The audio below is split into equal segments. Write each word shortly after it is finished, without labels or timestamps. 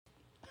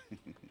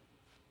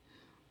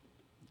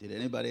Did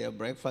anybody have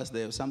breakfast?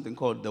 They have something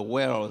called the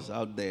Wells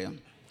out there.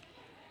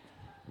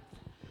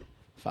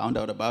 Found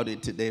out about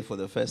it today for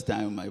the first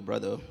time. My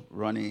brother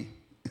Ronnie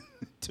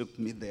took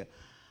me there.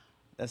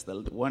 That's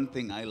the one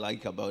thing I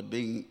like about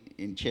being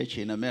in church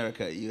in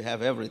America. You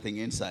have everything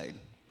inside.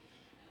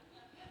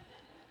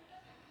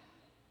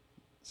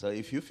 So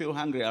if you feel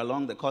hungry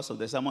along the course of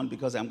the sermon,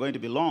 because I'm going to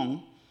be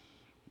long,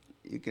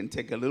 you can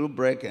take a little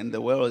break and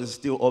the well is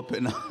still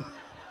open.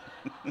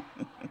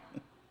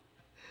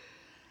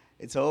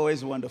 It's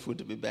always wonderful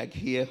to be back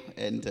here,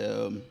 and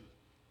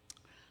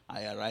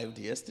I arrived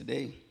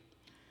yesterday.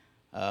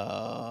 If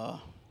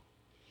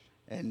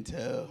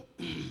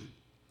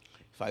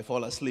I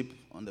fall asleep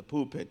on the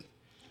pulpit,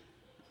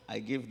 I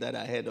give that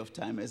ahead of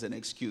time as an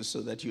excuse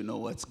so that you know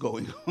what's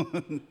going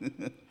on.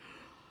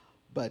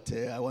 But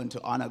I want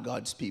to honor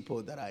God's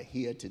people that are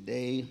here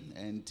today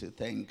and to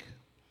thank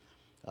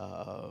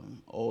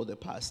all the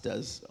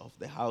pastors of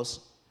the house.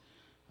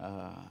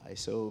 I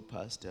saw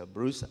Pastor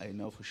Bruce. I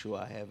know for sure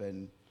I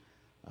haven't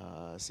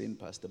seen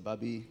Pastor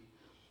Bobby.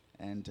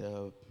 And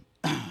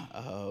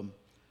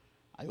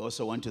I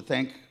also want to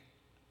thank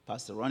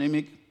Pastor Ronnie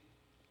Mick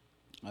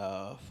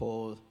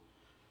for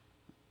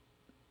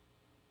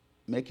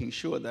making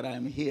sure that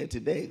I'm here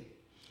today.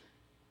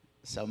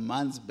 Some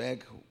months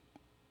back,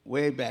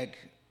 way back,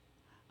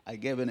 I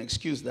gave an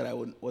excuse that I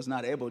was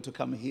not able to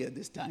come here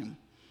this time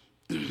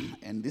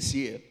and this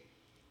year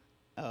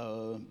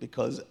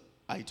because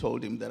I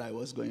told him that I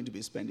was going to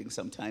be spending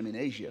some time in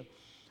Asia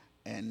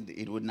and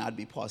it would not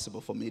be possible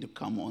for me to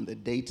come on the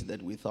date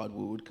that we thought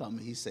we would come.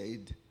 He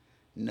said,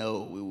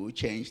 no, we will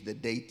change the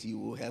date. You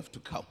will have to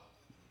come.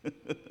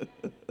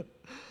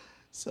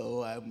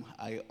 So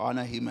I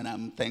honor him, and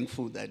I'm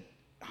thankful that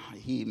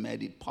he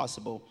made it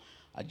possible,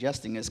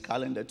 adjusting his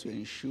calendar to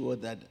ensure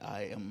that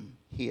I am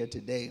here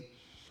today.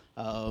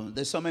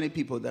 There's so many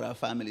people that are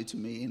family to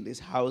me in this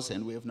house,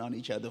 and we have known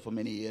each other for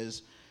many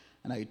years,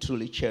 and I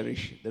truly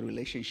cherish the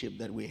relationship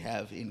that we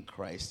have in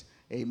Christ.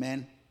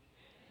 Amen.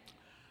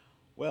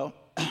 Well,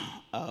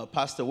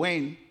 Pastor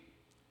Wayne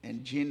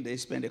and Jean, they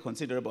spent a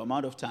considerable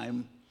amount of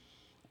time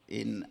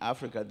in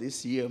Africa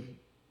this year.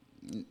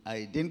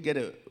 I didn't get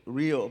a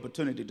real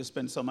opportunity to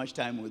spend so much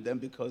time with them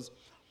because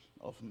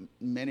of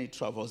many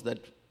travels that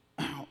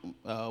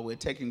were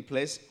taking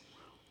place.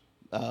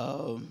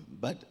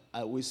 But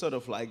we sort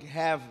of like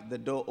have the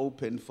door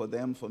open for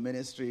them for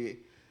ministry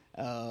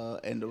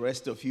and the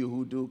rest of you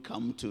who do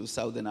come to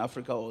Southern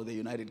Africa or the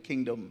United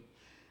Kingdom.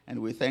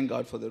 And we thank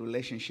God for the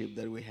relationship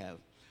that we have.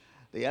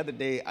 The other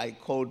day, I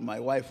called my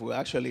wife. We were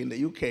actually in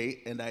the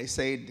UK, and I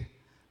said,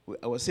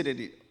 I was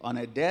seated on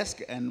a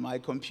desk, and my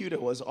computer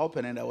was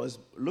open, and I was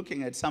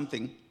looking at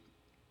something.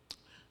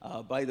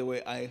 By the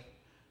way, I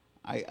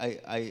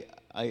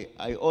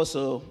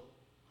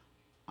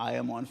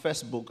am on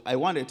Facebook. I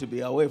wanted to be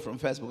away from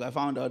Facebook. I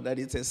found out that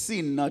it's a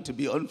sin not to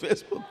be on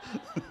Facebook.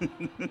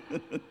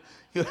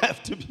 You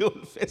have to be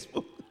on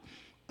Facebook.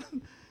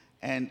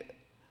 And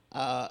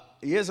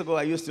years ago,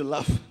 I used to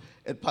laugh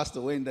at Pastor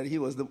Wayne that he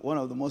was one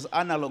of the most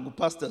analog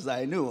pastors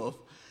I knew of.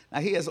 Now,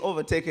 he has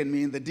overtaken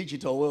me in the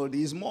digital world.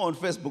 He's more on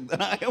Facebook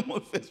than I am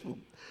on Facebook.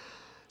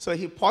 So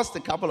he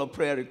posted a couple of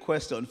prayer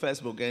requests on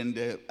Facebook,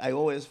 and I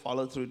always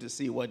follow through to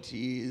see what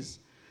he is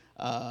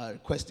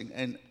requesting.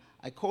 And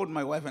I called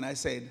my wife and I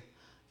said,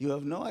 you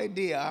have no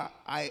idea.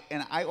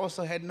 I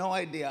also had no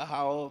idea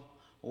how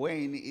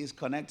Wayne is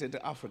connected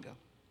to Africa.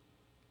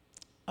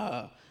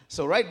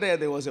 So right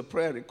there was a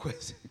prayer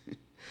request.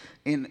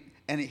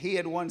 And he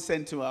had one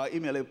sent to our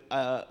email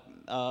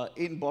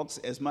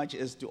inbox as much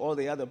as to all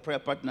the other prayer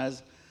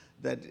partners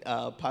that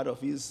are part of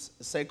his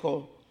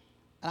circle.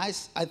 And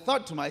I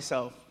thought to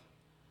myself,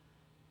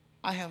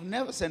 I have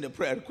never sent a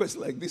prayer request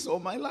like this all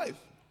my life.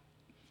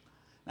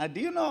 Now, do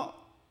you know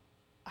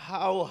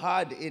how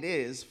hard it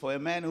is for a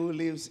man who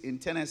lives in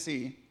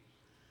Tennessee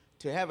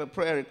to have a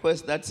prayer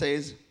request that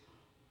says,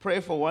 pray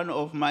for one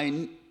of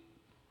my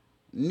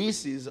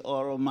nieces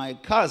or my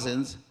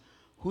cousins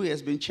who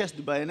has been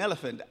chased by an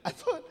elephant? I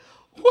thought,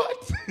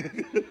 what?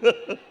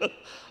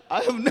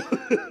 I have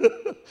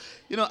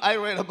never, I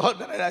read about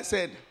that and I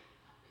said,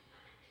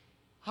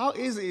 how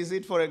easy is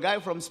it for a guy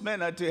from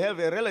Smyrna to have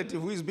a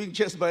relative who is being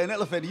chased by an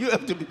elephant? You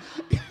have to be,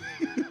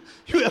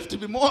 you have to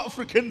be more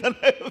African than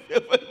I have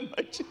ever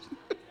imagined.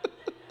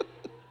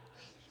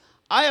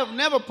 I have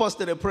never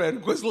posted a prayer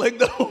request like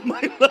that all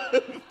my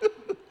life.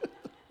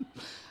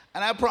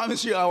 And I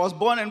promise you, I was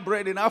born and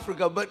bred in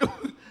Africa, but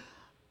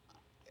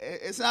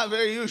it's not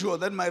very usual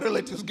that my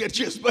relatives get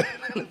chased by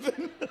an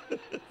elephant.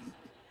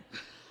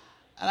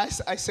 And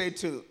I say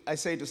to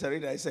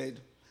Sarita, I said,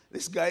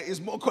 this guy is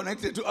more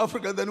connected to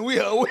Africa than we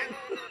are.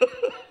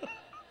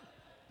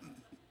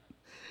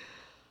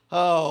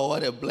 Oh,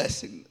 what a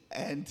blessing.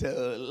 And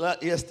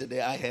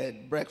yesterday I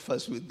had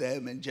breakfast with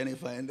them and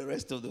Jennifer and the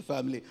rest of the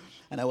family.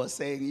 And I was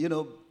saying,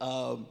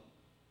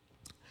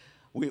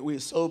 we're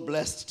so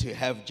blessed to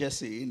have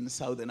Jesse in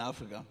Southern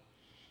Africa.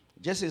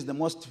 Jesse is the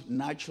most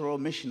natural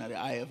missionary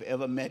I have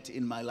ever met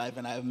in my life,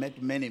 and I have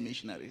met many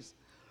missionaries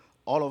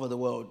all over the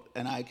world.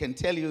 And I can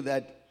tell you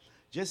that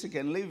Jesse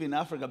can live in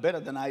Africa better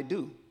than I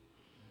do.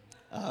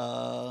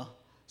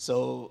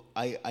 So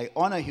I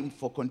honor him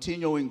for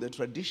continuing the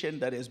tradition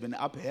that has been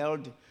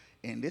upheld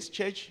in this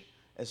church,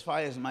 as far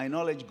as my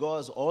knowledge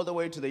goes, all the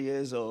way to the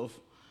years of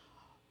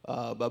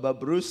Baba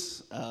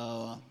Bruce,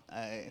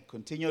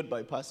 continued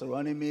by Pastor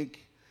Ronnie Mick,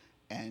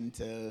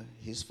 and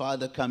his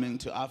father coming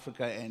to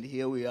Africa, and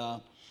here we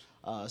are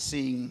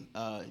seeing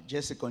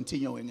Jesse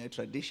continuing a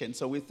tradition.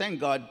 So we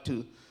thank God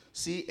to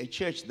see a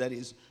church that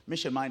is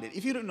mission-minded.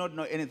 If you do not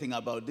know anything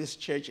about this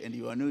church and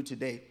you are new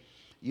today,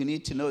 you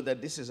need to know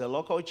that this is a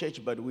local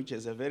church, but which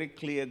has a very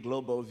clear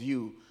global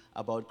view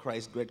about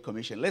Christ's Great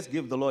Commission. Let's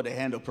give the Lord a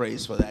hand of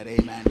praise for that.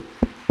 Amen.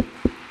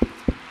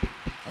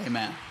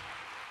 Amen.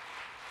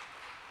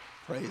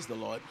 Praise the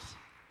Lord.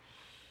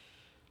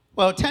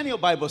 Well, turn your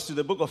Bibles to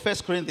the book of 1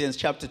 Corinthians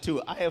chapter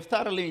 2. I have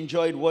thoroughly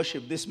enjoyed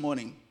worship this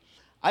morning.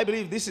 I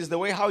believe this is the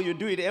way how you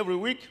do it every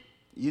week.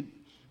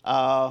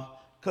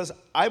 Because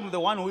I'm the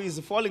one who is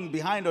falling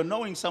behind on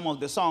knowing some of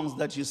the songs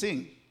that you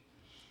sing.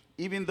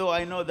 Even though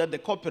I know that the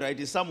copyright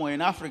is somewhere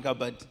in Africa,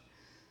 but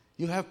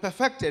you have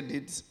perfected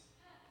it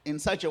in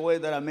such a way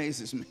that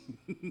amazes me.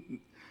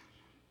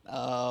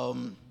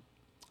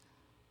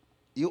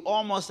 You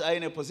almost are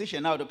in a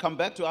position now to come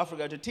back to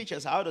Africa to teach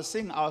us how to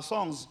sing our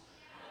songs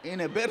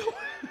in a better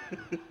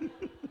way.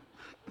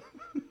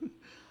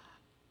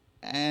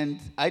 And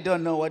I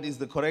don't know what is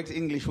the correct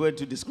English word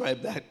to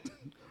describe that.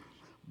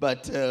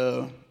 But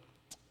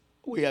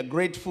we are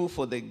grateful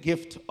for the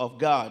gift of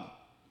God.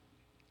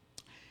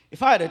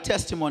 If I had a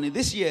testimony,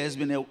 this year has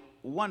been a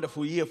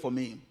wonderful year for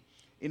me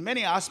in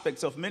many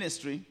aspects of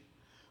ministry,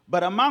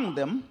 but among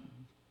them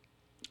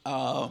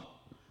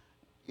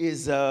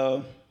is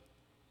a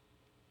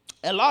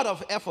lot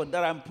of effort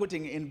that I'm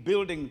putting in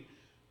building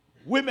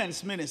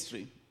women's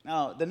ministry.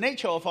 Now, the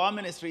nature of our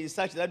ministry is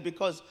such that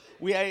because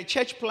we are a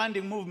church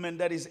planting movement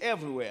that is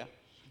everywhere,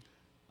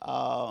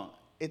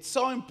 it's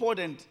so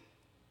important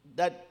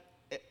that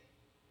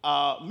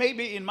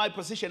maybe in my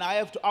position I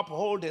have to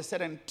uphold a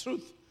certain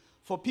truth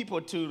for people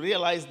to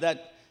realize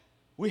that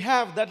we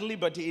have that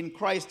liberty in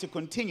Christ to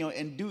continue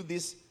and do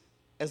this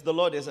as the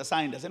Lord has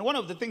assigned us. And one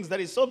of the things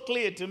that is so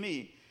clear to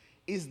me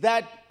is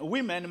that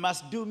women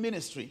must do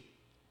ministry.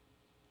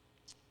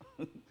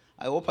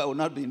 I hope I will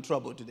not be in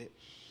trouble today.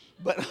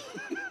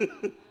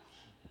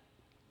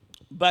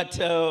 But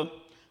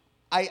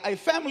I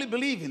firmly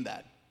believe in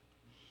that.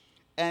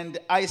 And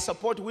I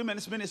support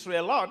women's ministry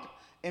a lot.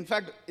 In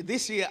fact,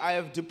 this year I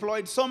have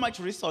deployed so much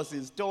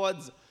resources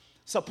towards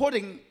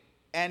supporting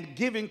and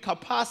giving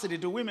capacity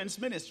to women's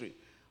ministry.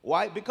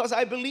 Why? Because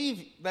I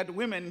believe that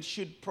women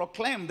should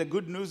proclaim the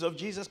good news of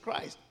Jesus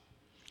Christ.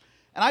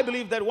 And I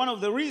believe that one of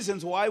the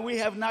reasons why we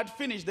have not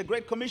finished the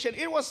Great Commission,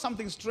 it was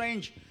something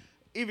strange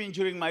even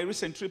during my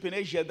recent trip in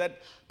Asia, that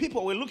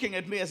people were looking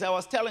at me as I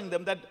was telling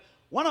them that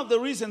one of the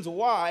reasons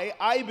why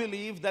I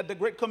believe that the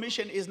Great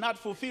Commission is not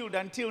fulfilled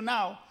until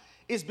now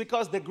is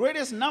because the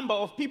greatest number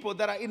of people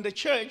that are in the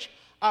church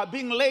are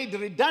being laid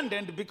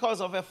redundant because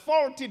of a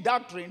faulty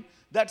doctrine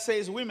that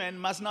says women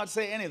must not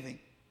say anything.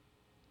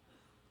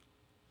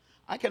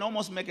 I can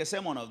almost make a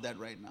sermon of that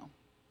right now.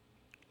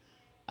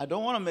 I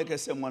don't want to make a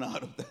sermon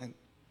out of that.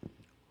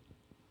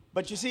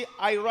 But you see,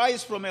 I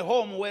rise from a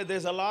home where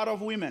there's a lot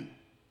of women.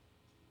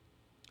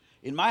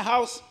 In my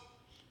house,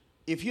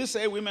 if you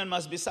say women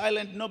must be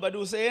silent, nobody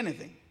will say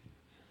anything.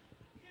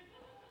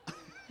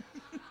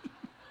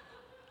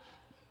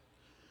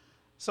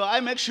 So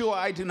I make sure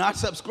I do not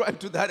subscribe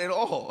to that at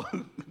all.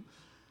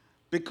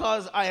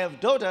 Because I have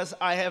daughters,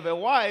 I have a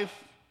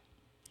wife,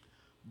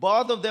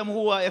 both of them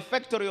who are a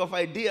factory of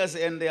ideas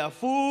and they are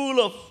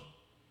full of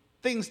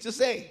things to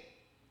say.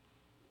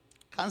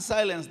 Can't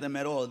silence them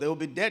at all. There will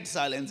be dead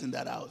silence in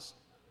that house.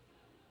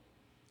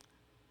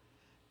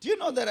 Do you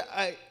know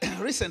that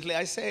recently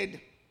I said,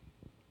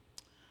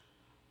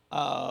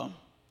 I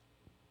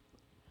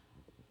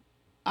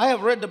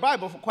have read the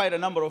Bible for quite a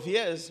number of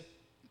years,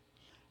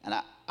 and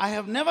I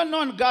have never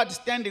known God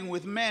standing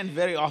with men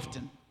very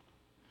often,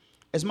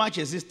 as much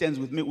as he stands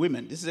with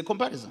women. This is a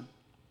comparison.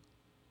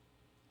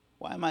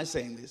 Why am I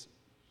saying this?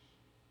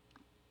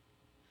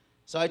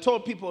 So I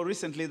told people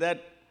recently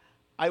that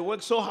I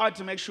work so hard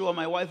to make sure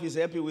my wife is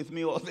happy with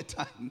me all the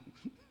time.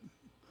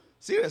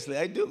 Seriously,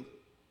 I do.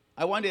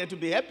 I want her to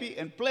be happy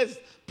and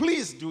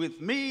pleased with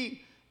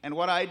me and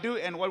what I do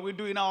and what we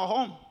do in our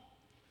home.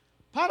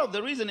 Part of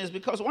the reason is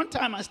because one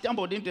time I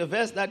stumbled into a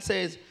verse that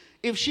says,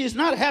 if she's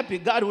not happy,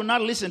 God will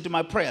not listen to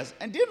my prayers.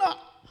 And do you know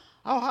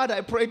how hard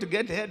I pray to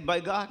get heard by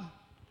God?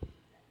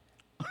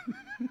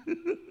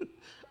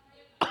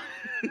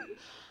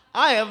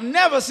 I have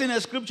never seen a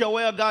scripture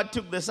where God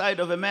took the side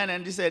of a man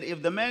and he said,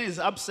 if the man is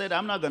upset,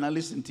 I'm not going to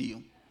listen to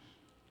you.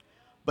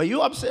 But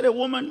you upset a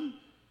woman,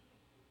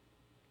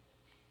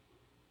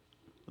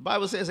 the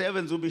Bible says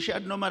heavens will be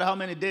shut no matter how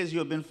many days you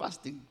have been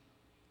fasting.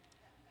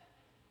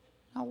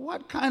 Now,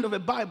 what kind of a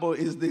Bible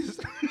is this?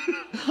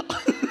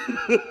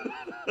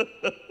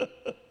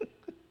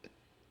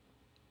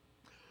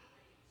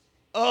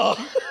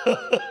 Oh.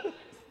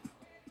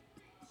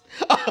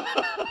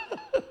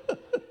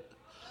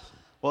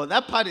 Well,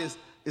 that part is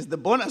is the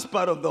bonus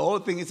part of the whole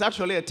thing. It's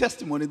actually a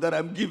testimony that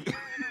I'm giving.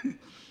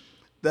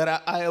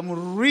 That I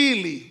am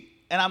really,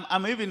 and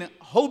I'm even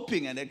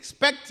hoping and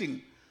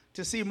expecting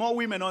to see more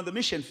women on the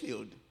mission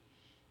field.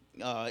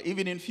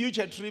 Even in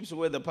future trips,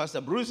 whether Pastor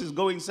Bruce is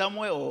going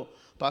somewhere, or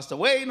Pastor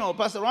Wayne, or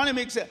Pastor Ronnie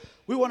makes it,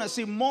 we want to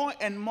see more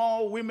and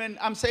more women.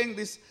 I'm saying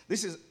this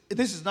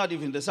is not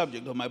even the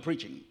subject of my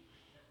preaching.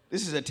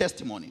 This is a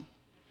testimony.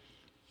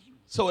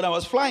 So when I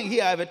was flying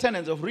here, I have a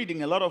tendency of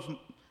reading a lot of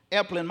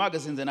airplane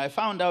magazines, and I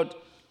found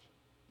out,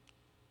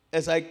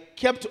 as I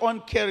kept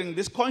on carrying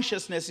this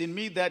consciousness in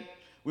me, that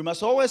we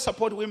must always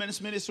support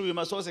women's ministry, we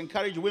must always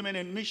encourage women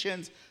in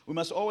missions, we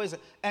must always,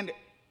 and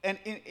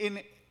in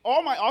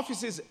all my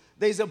offices,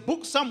 there's a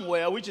book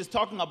somewhere which is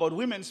talking about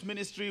women's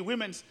ministry,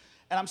 and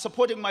I'm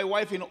supporting my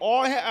wife in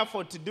all her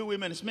effort to do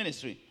women's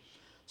ministry.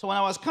 So when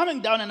I was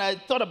coming down and I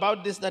thought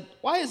about this, that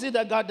why is it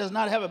that God does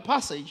not have a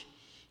passage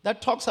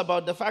that talks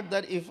about the fact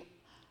that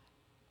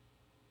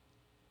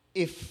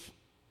if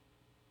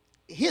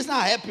he's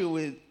not happy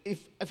with,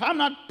 if I'm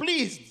not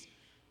pleased,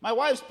 my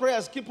wife's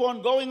prayers keep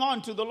on going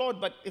on to the Lord,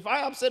 but if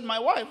I upset my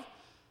wife,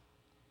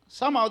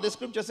 somehow the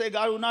scripture says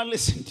God will not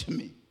listen to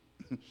me.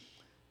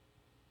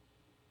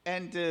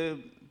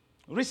 And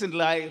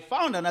recently I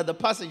found another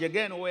passage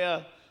again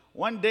where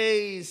one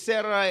day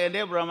Sarah and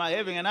Abraham are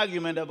having an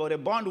argument about a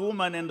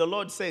bondwoman, and the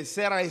Lord says,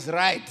 Sarah is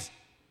right.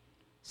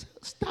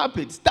 Stop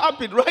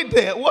it right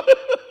there.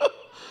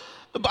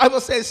 The Bible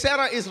says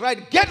Sarah is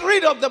right. Get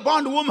rid of the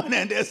bondwoman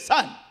and her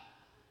son.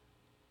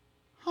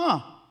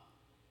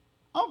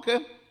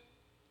 Okay.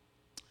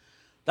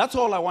 That's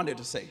all I wanted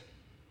to say.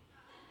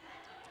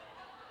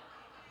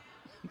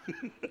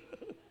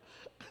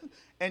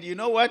 And you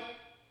know what?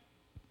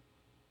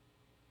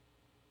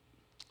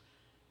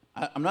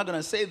 I'm not going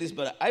to say this,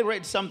 but I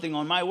read something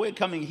on my way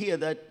coming here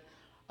that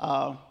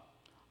out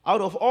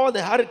of all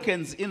the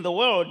hurricanes in the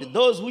world,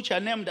 those which are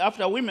named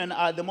after women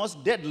are the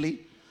most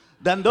deadly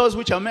than those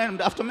which are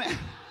named after men.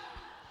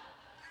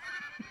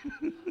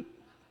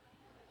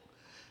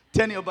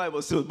 Turn your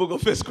Bibles to the book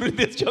of 1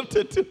 Corinthians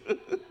chapter 2.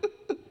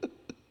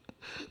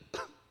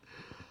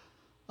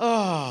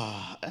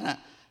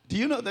 Do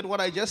you know that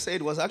what I just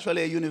said was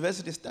actually a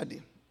university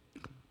study?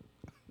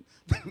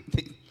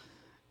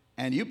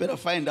 And you better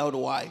find out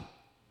why.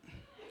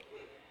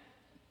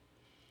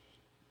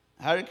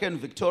 Hurricane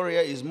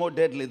Victoria is more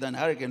deadly than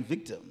Hurricane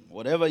Victor.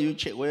 Wherever you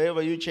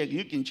check,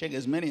 you can check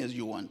as many as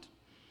you want.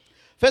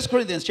 1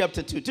 Corinthians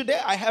chapter 2. Today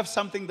I have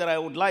something that I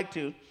would like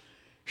to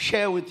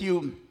share with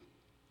you.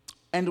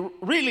 And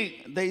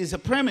really, there is a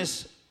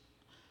premise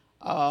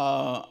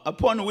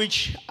upon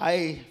which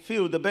I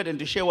feel the burden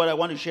to share what I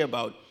want to share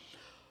about.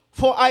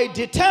 For I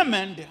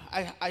determined,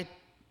 I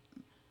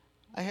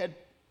had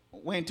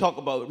Wayne talk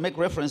about, make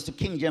reference to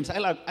King James.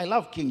 I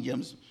love King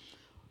James,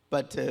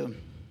 but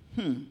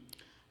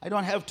I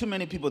don't have too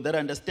many people that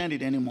understand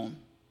it anymore.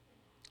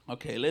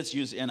 Okay, let's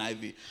use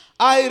NIV.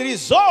 I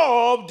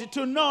resolved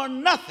to know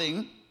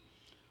nothing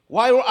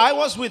while I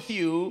was with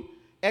you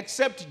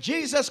except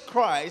Jesus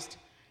Christ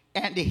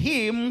and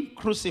him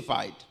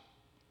crucified.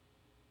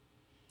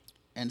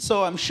 And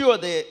so I'm sure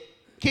the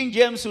King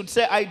James would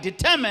say, I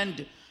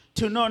determined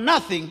to know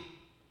nothing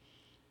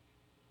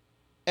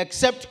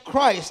except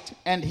Christ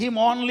and him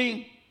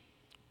only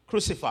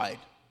crucified.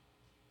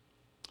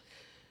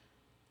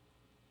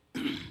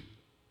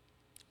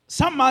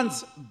 Some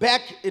months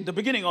back in the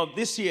beginning of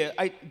this year,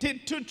 I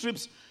did 2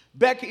 trips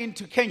back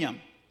into Kenya,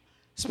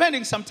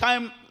 spending some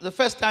time, the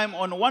first time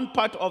on one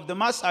part of the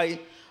Maasai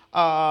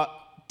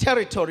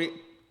territory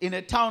in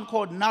a town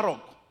called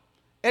Narok.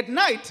 At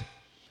night,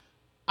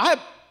 I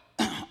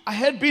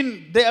had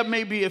been there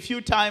maybe a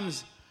few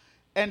times,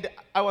 and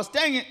I was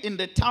staying in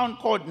the town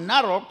called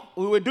Narok.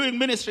 We were doing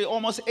ministry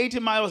almost 80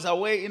 miles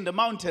away in the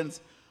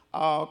mountains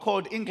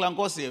called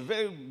Inglangosi, a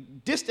very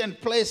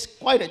distant place,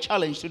 quite a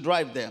challenge to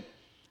drive there.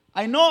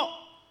 I know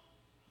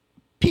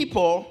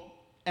people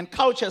and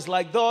cultures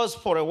like those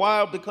for a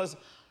while because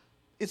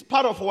it's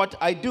part of what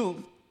I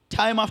do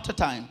time after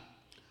time.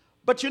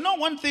 But you know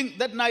one thing,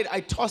 that night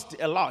I tossed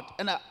a lot,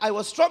 and I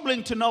was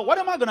struggling to know, what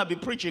am I going to be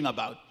preaching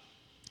about?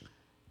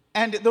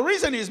 And the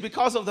reason is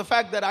because of the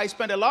fact that I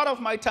spend a lot of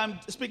my time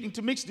speaking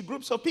to mixed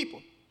groups of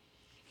people.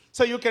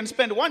 So you can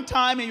spend one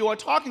time and you are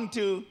talking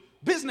to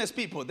business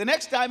people. The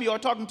next time you are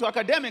talking to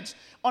academics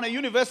on a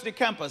university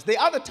campus. The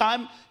other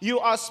time you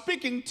are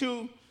speaking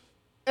to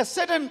a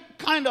certain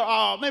kind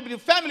of, maybe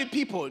family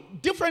people,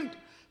 different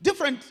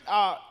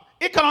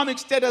economic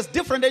status,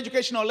 different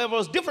educational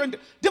levels, different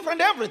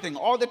everything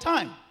all the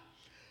time.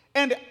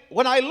 And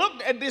when I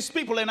looked at these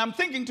people and I'm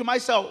thinking to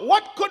myself,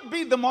 what could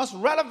be the most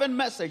relevant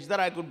message that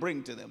I could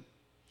bring to them?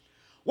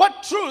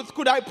 What truth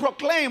could I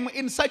proclaim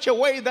in such a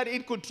way that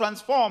it could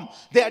transform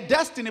their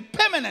destiny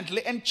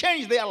permanently and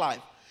change their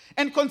life?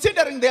 And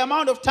considering the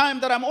amount of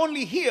time that I'm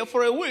only here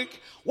for a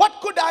week, what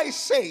could I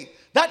say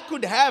that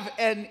could have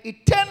an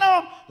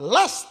eternal,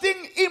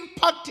 lasting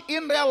impact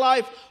in their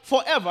life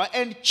forever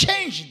and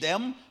change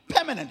them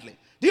permanently?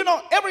 Do you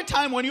know, every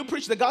time when you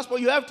preach the gospel,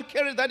 you have to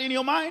carry that in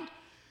your mind?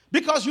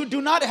 because you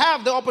do not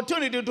have the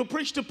opportunity to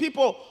preach to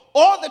people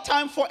all the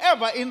time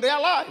forever in their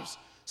lives.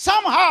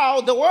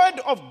 Somehow, the word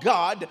of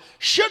God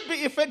should be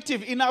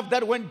effective enough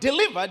that when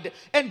delivered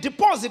and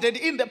deposited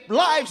in the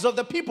lives of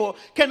the people,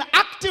 can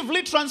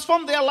actively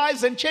transform their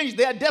lives and change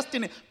their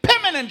destiny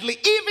permanently,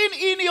 even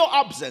in your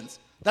absence.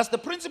 That's the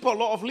principal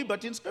law of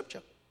liberty in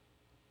Scripture.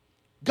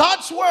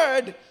 God's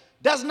word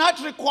does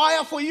not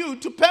require for you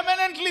to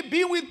permanently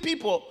be with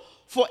people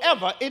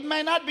forever. It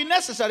may not be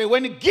necessary.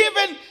 When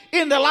given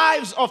in the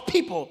lives of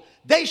people,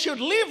 they should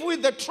live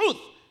with the truth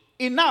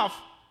enough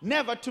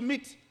never to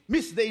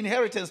miss the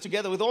inheritance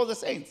together with all the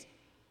saints.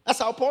 That's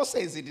how Paul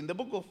says it in the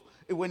book of,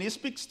 when he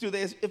speaks to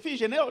the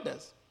Ephesian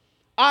elders.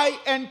 I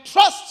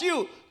entrust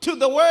you to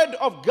the word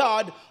of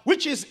God,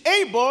 which is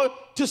able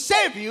to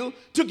save you,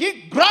 to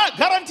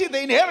guarantee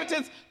the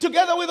inheritance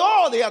together with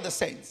all the other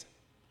saints.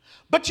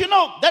 But you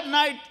know, that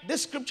night,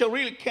 this scripture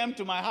really came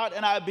to my heart,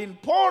 and I've been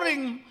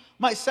pouring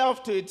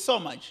myself to it so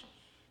much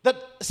that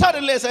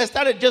suddenly, as I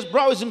started just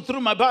browsing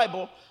through my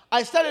Bible,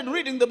 I started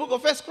reading the book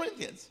of 1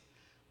 Corinthians.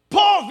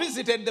 Paul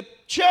visited the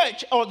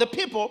church or the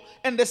people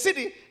in the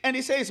city, and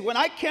he says, when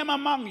I came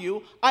among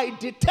you, I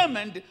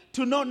determined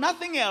to know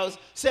nothing else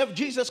save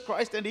Jesus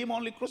Christ and him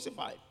only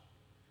crucified.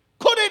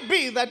 Could it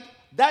be that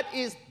that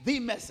is the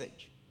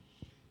message?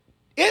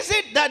 Is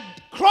it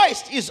that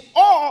Christ is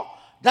all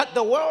that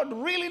the world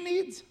really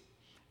needs?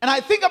 And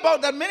I think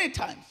about that many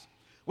times.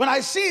 When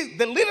I see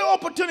the little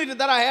opportunity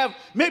that I have,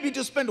 maybe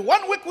to spend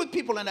 1 week with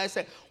people, and I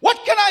say,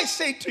 what can I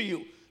say to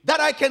you that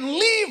I can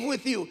live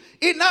with you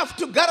enough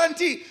to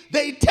guarantee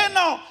the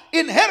eternal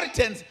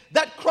inheritance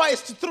that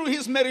Christ, through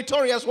his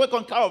meritorious work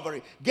on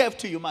Calvary, gave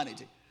to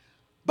humanity?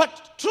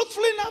 But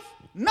truthfully enough,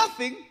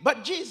 nothing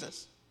but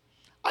Jesus.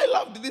 I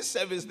loved this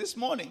service this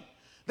morning.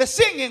 The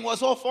singing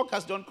was all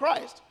focused on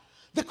Christ.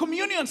 The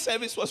communion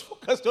service was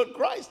focused on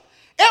Christ.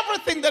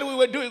 Everything that we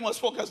were doing was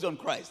focused on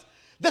Christ.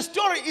 The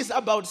story is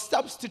about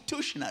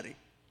substitutionary.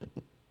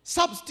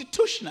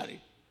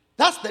 Substitutionary.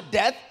 That's the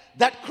death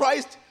that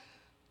Christ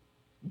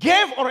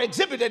gave or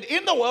exhibited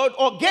in the world,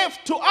 or gave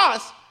to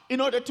us in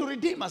order to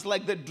redeem us,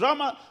 like the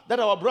drama that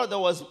our brother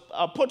was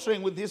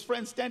portraying with his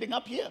friend standing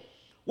up here.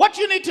 What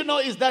you need to know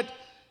is that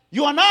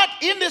you are not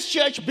in this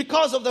church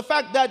because of the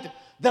fact that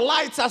the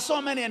lights are so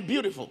many and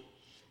beautiful.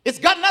 It's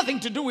got nothing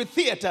to do with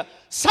theater.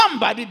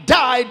 Somebody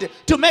died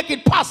to make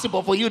it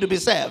possible for you to be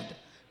saved.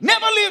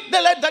 Never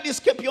let that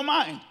escape your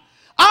mind.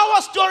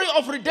 Our story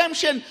of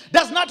redemption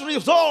does not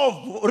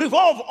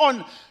revolve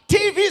on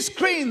TV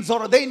screens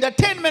or the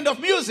entertainment of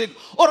music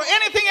or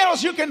anything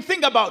else you can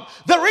think about.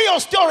 The real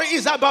story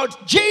is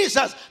about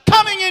Jesus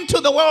coming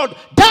into the world,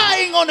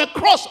 dying on a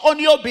cross on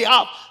your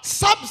behalf.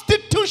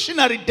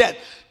 Substitutionary death.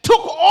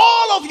 Took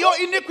all of your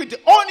iniquity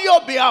on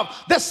your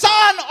behalf. The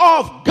Son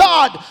of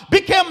God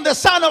became the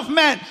Son of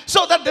Man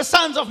so that the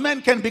sons of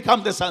men can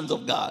become the sons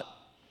of God.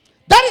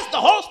 That is the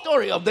whole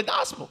story of the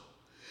gospel.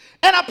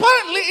 And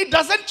apparently it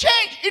doesn't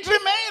change. It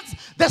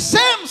remains the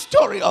same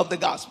story of the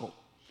gospel.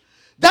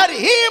 That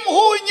him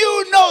who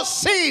knew no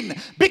sin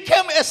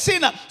became a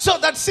sinner so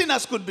that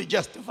sinners could be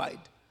justified.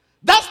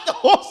 That's the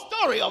whole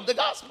story of the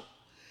gospel.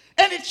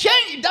 And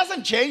it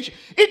doesn't change.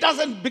 It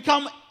doesn't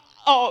become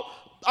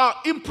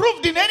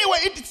improved in any way.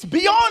 It's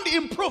beyond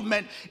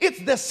improvement. It's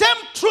the same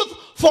truth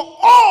for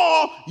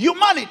all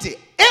humanity.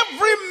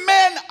 Every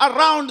man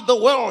around the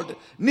world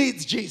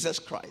needs Jesus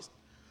Christ.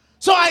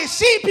 So I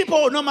see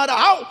people, no matter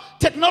how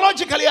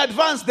technologically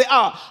advanced they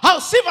are, how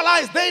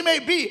civilized they may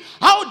be,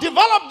 how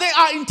developed they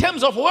are in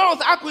terms of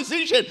wealth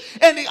acquisition,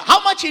 and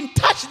how much in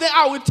touch they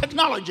are with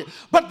technology.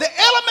 But the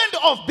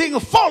element of being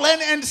fallen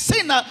and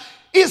sinner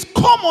is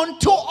common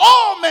to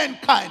all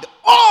mankind.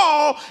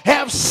 All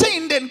have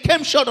sinned and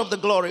came short of the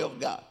glory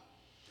of God.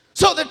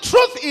 So the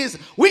truth is,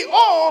 we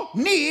all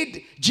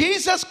need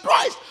Jesus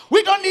Christ.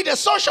 We don't need a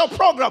social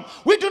program.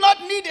 We do not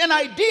need an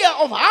idea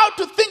of how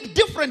to think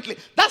differently.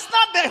 That's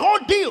not the whole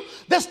deal.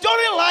 The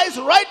story lies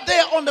right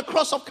there on the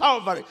cross of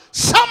Calvary.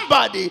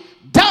 Somebody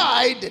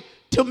died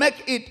to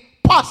make it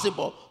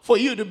possible for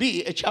you to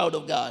be a child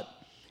of God.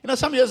 You know,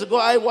 some years ago,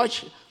 I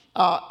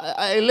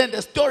learned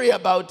a story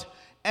about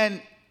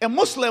a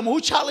Muslim who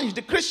challenged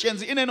the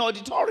Christians in an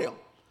auditorium.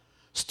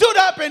 Stood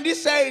up and he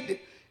said,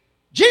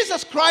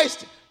 Jesus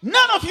Christ,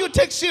 none of you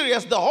take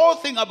serious the whole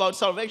thing about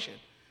salvation.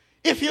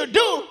 If you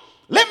do,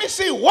 let me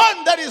see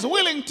one that is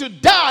willing to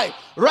die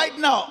right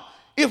now.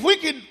 If we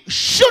could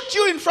shoot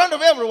you in front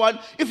of everyone,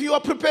 if you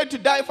are prepared to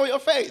die for your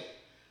faith.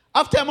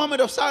 After a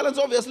moment of silence,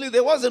 obviously,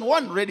 there wasn't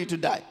one ready to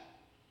die.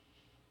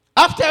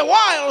 After a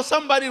while,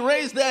 somebody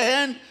raised their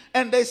hand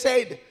and they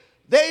said,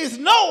 there is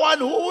no one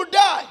who would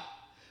die.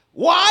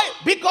 Why?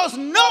 Because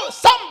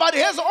somebody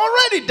has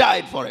already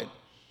died for it.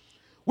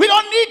 We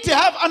don't need to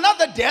have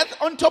another death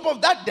on top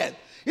of that death.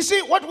 You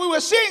see, what we were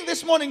seeing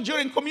this morning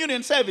during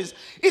communion service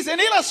is an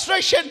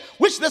illustration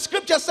which the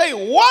scriptures say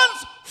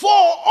once for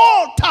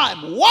all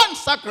time, one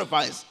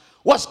sacrifice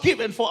was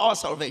given for our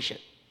salvation.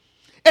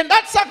 And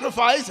that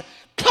sacrifice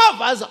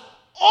covers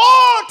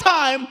all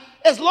time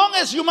as long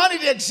as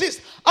humanity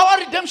exists, our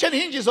redemption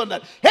hinges on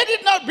that. Had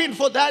it not been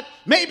for that,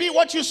 maybe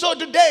what you saw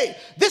today,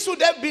 this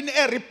would have been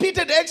a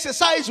repeated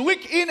exercise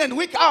week in and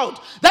week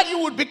out, that you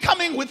would be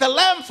coming with a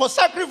lamb for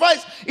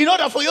sacrifice in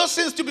order for your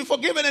sins to be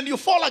forgiven, and you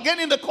fall again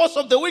in the course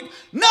of the week.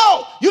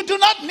 No, you do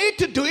not need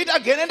to do it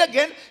again and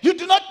again. You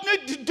do not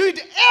need to do it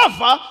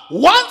ever.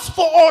 Once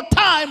for all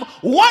time,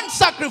 one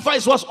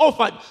sacrifice was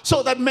offered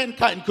so that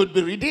mankind could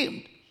be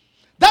redeemed.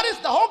 That is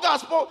the whole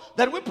gospel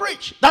that we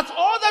preach. That's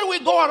all that we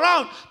go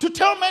around to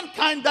tell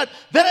mankind, that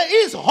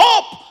there is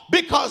hope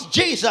because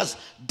Jesus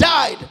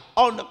died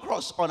on the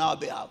cross on our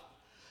behalf.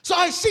 So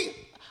I see,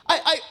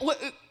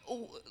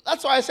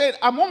 that's why I said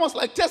I'm almost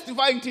like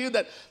testifying to you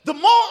that the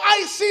more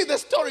I see the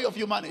story of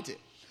humanity,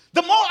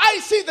 the more I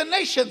see the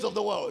nations of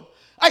the world,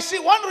 I see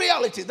one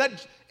reality,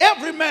 that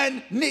every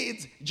man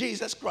needs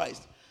Jesus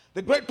Christ.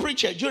 The great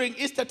preacher, during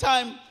Easter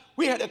time,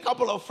 we had a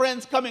couple of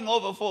friends coming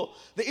over for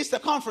the Easter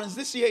conference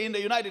this year in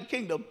the United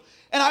Kingdom.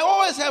 And I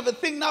always have a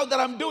thing now that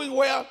I'm doing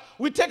where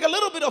we take a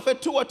little bit of a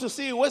tour to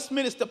see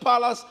Westminster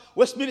Palace,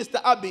 Westminster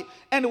Abbey.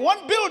 And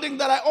one building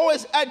that I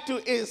always add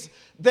to is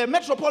the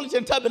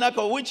Metropolitan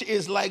Tabernacle, which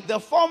is like the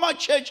former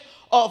church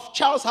of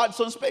Charles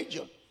Hudson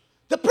Spurgeon.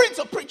 The Prince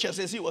of Preachers,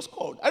 as he was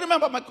called. I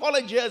remember my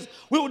college years,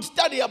 we would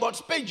study about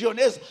Spurgeon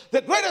as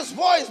the greatest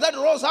voice that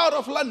rose out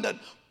of London,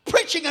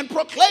 preaching and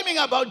proclaiming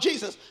about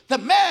Jesus. The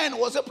man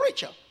was a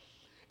preacher.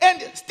 And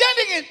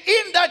standing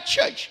in that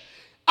church,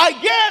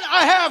 again,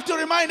 I have to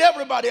remind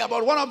everybody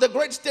about one of the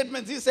great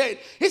statements he said.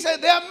 He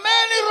said, there are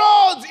many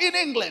roads in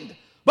England,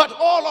 but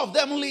all of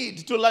them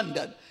lead to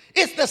London.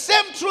 It's the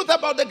same truth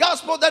about the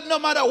gospel, that no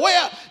matter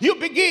where you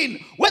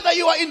begin, whether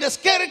you are in the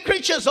scary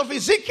creatures of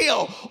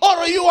Ezekiel,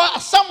 or you are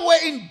somewhere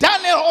in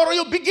Daniel, or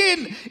you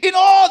begin in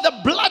all the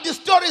bloody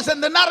stories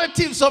and the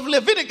narratives of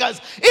Leviticus,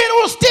 it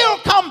will still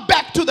come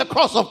back to the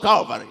cross of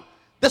Calvary.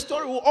 The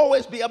story will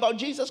always be about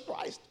Jesus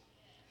Christ.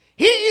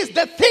 He is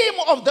the theme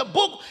of the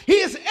book. He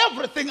is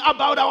everything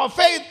about our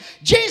faith.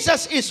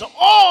 Jesus is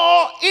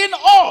all in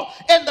all,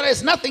 and there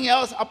is nothing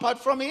else apart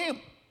from him.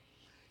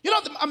 You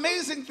know, the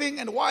amazing thing,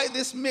 and why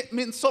this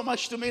means so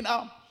much to me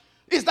now,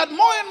 is that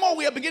more and more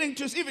we are beginning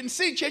to even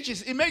see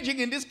churches emerging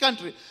in this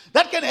country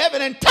that can have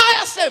an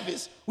entire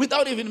service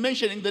without even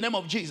mentioning the name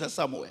of Jesus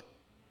somewhere.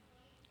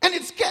 And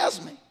it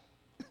scares me.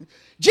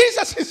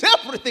 Jesus is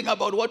everything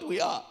about what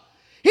we are.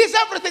 He's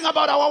everything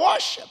about our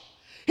worship.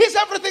 He's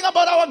everything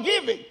about our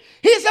giving.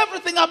 He's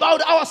everything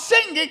about our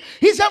singing.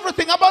 He's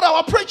everything about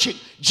our preaching.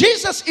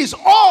 Jesus is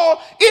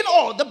all in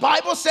all. The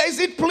Bible says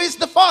it pleased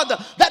the Father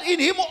that in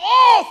him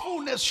all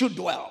fullness should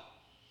dwell.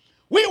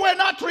 We were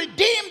not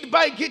redeemed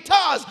by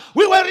guitars.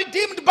 We were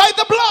redeemed by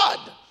the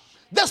blood.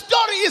 The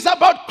story is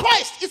about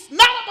Christ. It's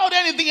not about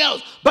anything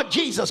else but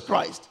Jesus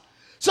Christ.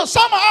 So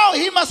somehow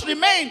he must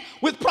remain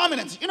with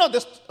prominence. You know,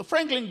 this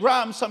Franklin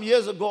Graham some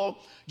years ago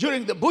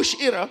during the Bush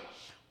era,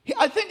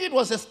 I think it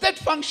was a state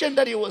function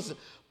that he was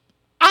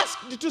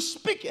asked to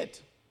speak at.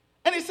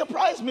 And it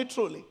surprised me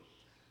truly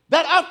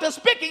that after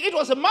speaking, it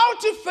was a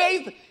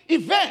multi-faith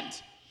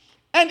event.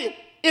 And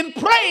in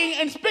praying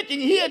and speaking,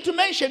 he had to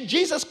mention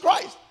Jesus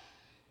Christ.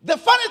 The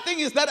funny thing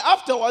is that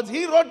afterwards,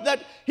 he wrote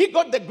that he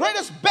got the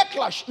greatest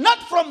backlash, not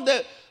from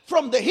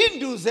the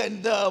Hindus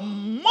and the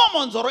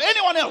Mormons or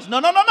anyone else.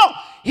 No.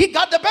 He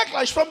got the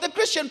backlash from the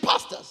Christian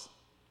pastors,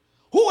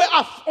 who were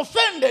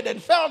offended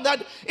and felt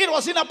that it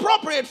was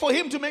inappropriate for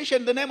him to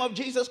mention the name of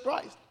Jesus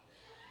Christ.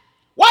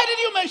 Why did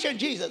you mention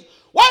Jesus?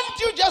 Why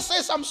didn't you just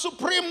say some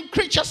supreme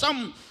creature,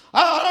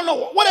 I don't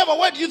know, whatever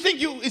word you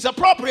think is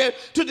appropriate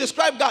to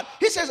describe God?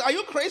 He says, are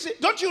you crazy?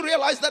 Don't you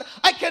realize that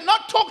I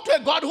cannot talk to a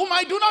God whom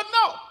I do not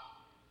know?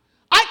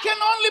 I can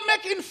only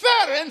make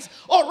inference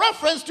or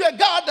reference to a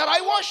God that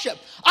I worship.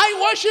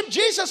 I worship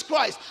Jesus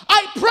Christ.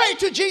 I pray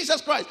to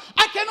Jesus Christ.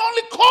 I can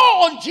only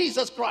call on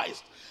Jesus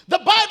Christ. The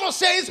Bible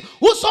says,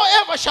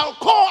 whosoever shall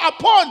call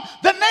upon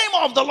the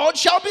name of the Lord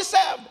shall be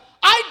saved.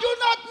 I do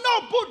not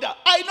know Buddha.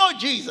 I know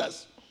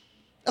Jesus.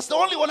 That's the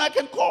only one I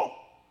can call.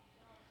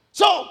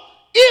 So,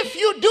 if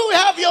you do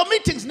have your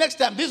meetings next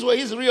time, these were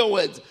his real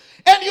words,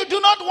 and you do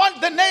not want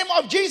the name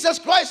of Jesus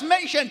Christ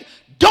mentioned,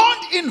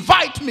 don't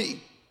invite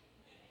me,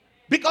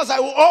 because I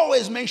will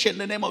always mention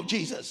the name of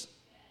Jesus.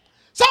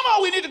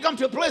 Somehow we need to come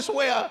to a place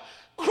where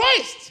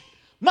Christ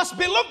must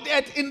be looked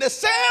at in the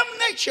same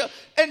nature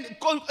and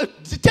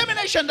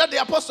determination that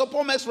the Apostle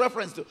Paul makes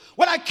reference to.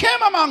 When I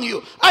came among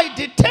you, I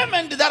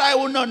determined that I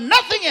will know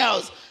nothing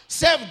else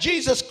save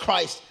Jesus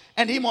Christ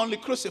and him only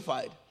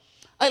crucified.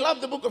 I love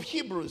the book of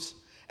Hebrews.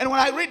 And when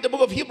I read the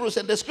book of Hebrews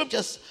and the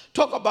scriptures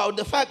talk about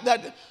the fact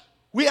that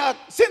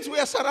since we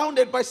are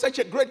surrounded by such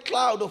a great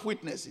cloud of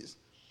witnesses,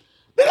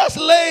 let us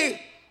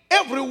lay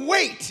every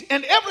weight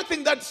and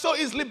everything that so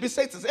easily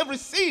besets us, every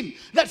sin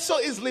that so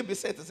easily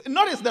besets us. And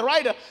notice the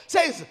writer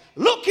says,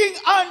 looking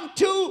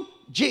unto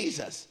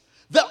Jesus,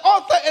 the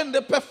author and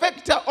the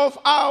perfecter of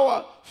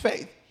our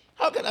faith.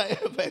 How can I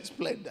ever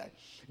explain that?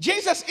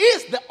 Jesus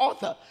is the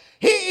author.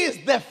 He is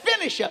the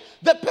finisher,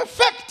 the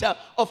perfecter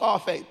of our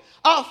faith.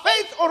 Our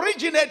faith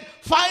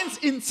finds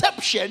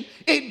inception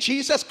in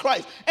Jesus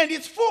Christ, and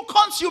its full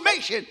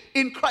consummation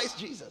in Christ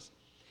Jesus.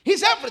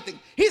 He's everything.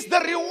 He's the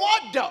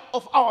rewarder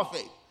of our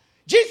faith.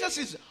 Jesus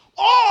is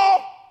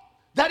all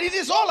that it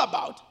is all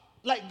about.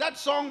 Like that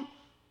song,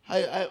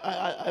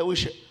 I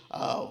wish, who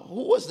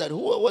was that?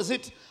 Who was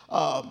it?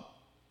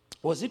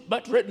 Was it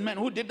Matt Redman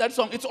who did that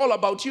song? It's all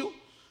about you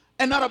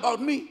and not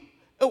about me.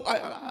 Oh,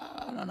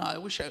 I don't know. I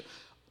wish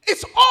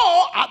It's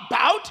all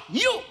about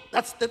you.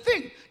 That's the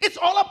thing. It's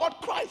all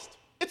about Christ.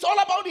 It's all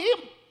about him.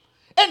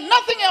 And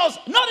nothing else,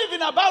 not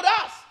even about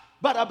us,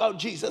 but about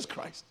Jesus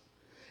Christ.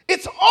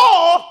 It's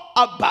all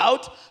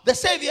about the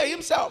Savior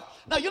himself.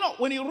 Now,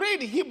 when you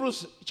read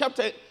Hebrews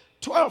chapter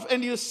 12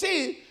 and you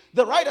see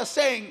the writer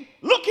saying,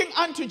 looking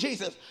unto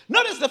Jesus,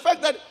 notice the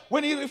fact that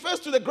when he refers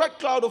to the great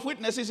cloud of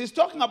witnesses, he's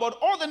talking about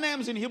all the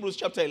names in Hebrews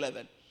chapter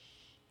 11.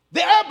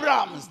 The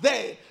Abrahams,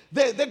 the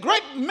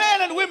great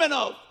men and women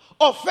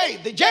of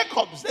faith, the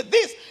Jacobs,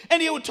 this,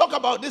 and he will talk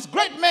about this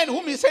great man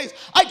whom he says,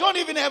 I don't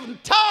even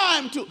have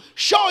time to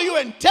show you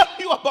and tell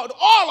you about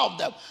all of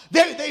them.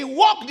 They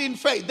walked in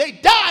faith, they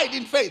died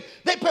in faith,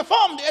 they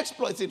performed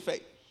exploits in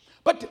faith.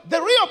 But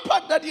the real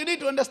part that you need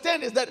to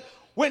understand is that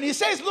when he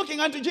says looking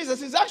unto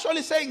Jesus, he's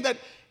actually saying that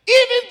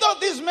even though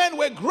these men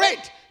were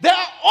great, they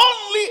are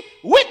only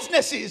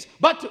witnesses,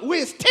 but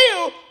we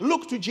still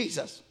look to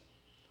Jesus.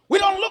 We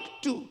don't look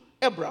to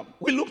Abraham,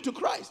 we look to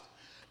Christ.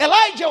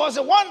 Elijah was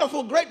a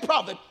wonderful, great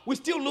prophet. We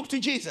still look to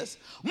Jesus.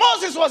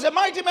 Moses was a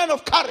mighty man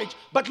of courage,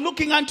 but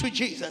looking unto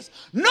Jesus.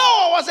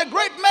 Noah was a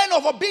great man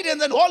of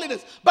obedience and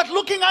holiness, but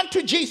looking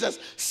unto Jesus.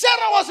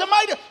 Sarah was a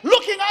mighty,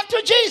 looking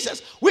unto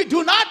Jesus. We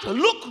do not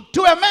look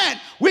to a man.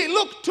 We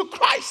look to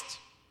Christ.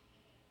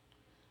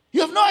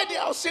 You have no idea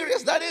how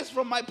serious that is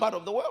from my part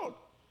of the world,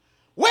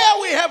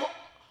 where we have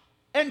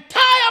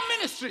entire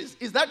ministries.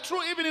 Is that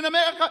true even in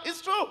America?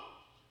 It's true.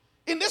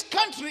 In this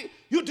country,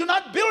 you do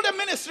not build a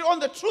ministry on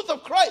the truth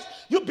of Christ.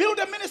 You build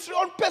a ministry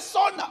on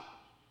persona.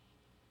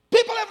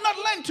 People have not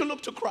learned to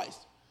look to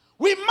Christ.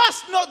 We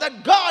must know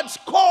that God's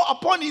call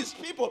upon his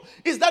people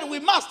is that we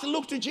must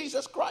look to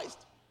Jesus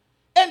Christ.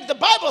 And the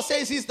Bible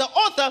says he's the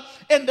author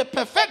and the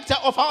perfecter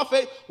of our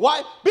faith.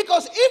 Why?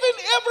 Because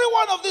even every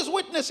one of these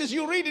witnesses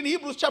you read in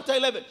Hebrews chapter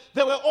 11,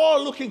 they were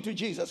all looking to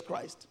Jesus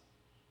Christ.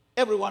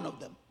 Every one of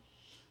them.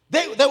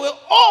 They were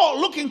all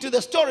looking to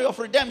the story of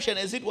redemption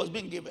as it was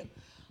being given.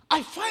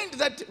 I find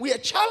that we are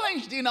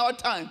challenged in our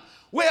time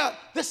where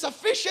the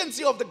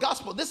sufficiency of the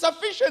gospel, the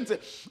sufficiency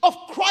of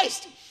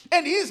Christ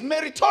and his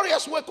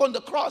meritorious work on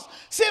the cross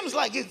seems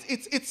like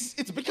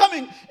it's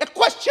becoming a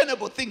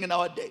questionable thing in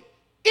our day.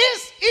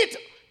 Is it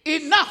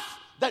enough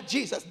that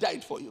Jesus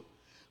died for you?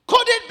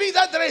 Could it be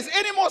that there is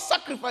any more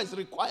sacrifice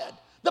required?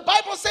 The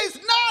Bible says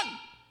none.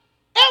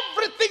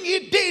 Everything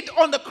he did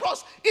on the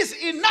cross is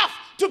enough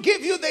to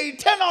give you the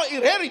eternal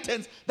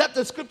inheritance that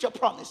the scripture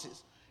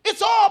promises.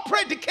 It's all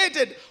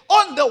predicated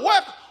on the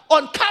work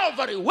on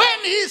Calvary. When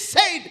he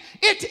said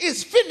it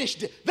is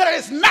finished, there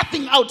is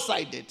nothing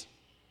outside it.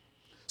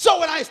 So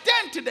when I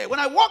stand today, when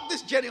I walk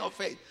this journey of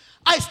faith,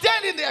 I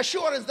stand in the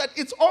assurance that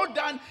it's all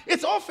done,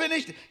 it's all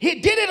finished.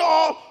 He did it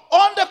all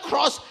on the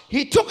cross.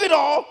 He took it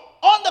all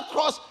on the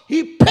cross.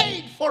 He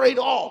paid for it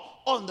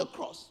all on the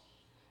cross.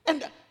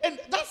 And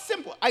that's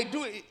simple. I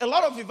do a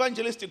lot of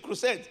evangelistic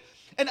crusades.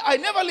 And I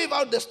never leave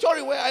out the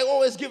story where I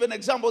always give an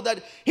example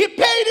that he paid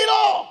it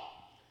all.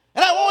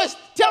 And I always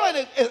tell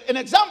an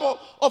example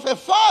of a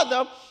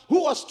father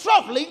who was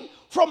traveling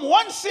from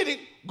one city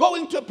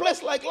going to a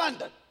place like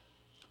London.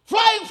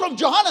 Flying from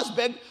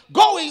Johannesburg,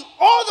 going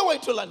all the way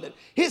to London.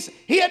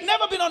 He had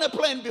never been on a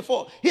plane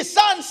before. His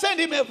son sent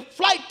him a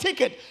flight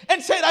ticket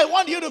and said, I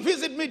want you to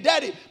visit me,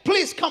 Daddy.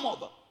 Please come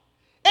over.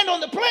 And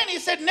on the plane, he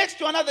said next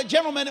to another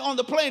gentleman on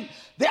the plane,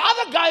 the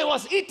other guy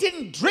was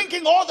eating,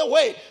 drinking all the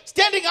way,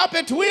 standing up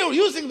at wheel,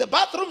 using the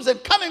bathrooms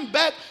and coming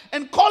back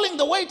and calling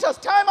the waiters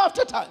time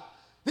after time.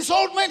 This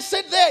old man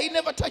sat there. He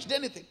never touched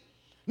anything.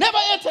 Never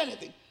ate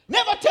anything.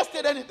 Never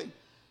tested anything.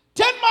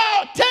 10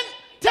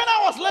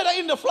 hours later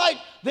in the flight,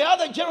 the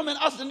other gentleman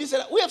asked him, he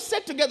said, we have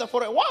sat together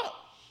for a while.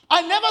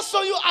 I never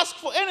saw you ask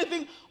for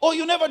anything or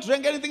you never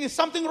drank anything. Is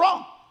something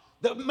wrong?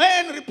 The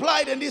man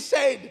replied and he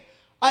said,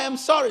 I am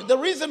sorry. The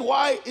reason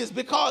why is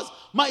because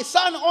my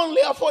son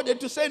only afforded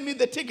to send me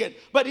the ticket,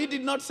 but he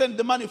did not send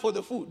the money for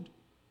the food.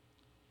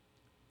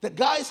 The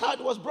guy's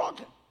heart was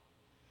broken.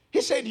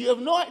 He said, you have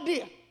no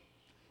idea.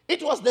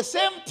 It was the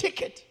same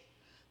ticket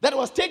that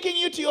was taking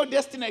you to your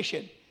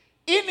destination.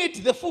 In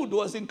it, the food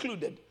was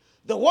included.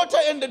 The water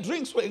and the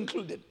drinks were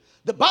included.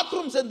 The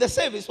bathrooms and the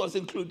service was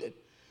included.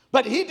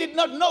 But he did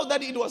not know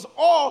that it was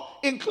all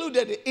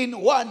included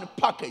in one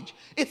package.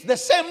 It's the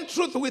same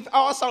truth with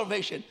our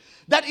salvation.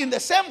 That in the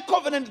same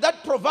covenant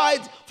that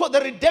provides for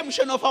the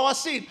redemption of our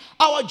sin,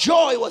 our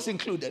joy was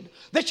included.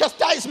 The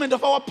chastisement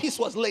of our peace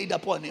was laid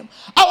upon him.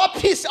 Our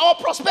peace, our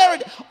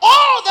prosperity,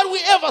 all that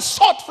we ever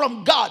sought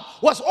from God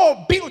was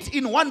all built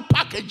in one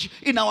package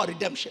in our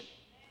redemption.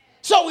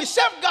 So we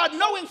serve God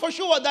knowing for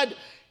sure that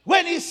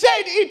when he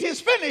said it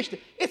is finished,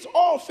 it's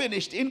all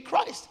finished in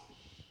Christ.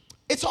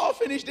 It's all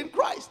finished in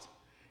Christ.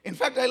 In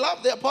fact, I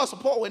love the Apostle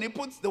Paul when he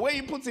puts the way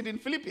he puts it in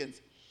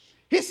Philippians.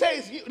 He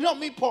says,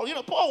 Paul,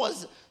 Paul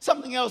was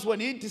something else when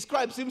he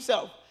describes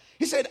himself.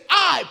 He said,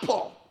 I,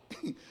 Paul.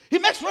 He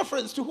makes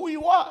reference to who he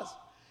was.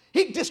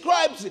 He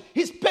describes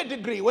his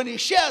pedigree when he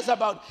shares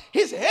about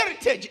his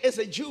heritage as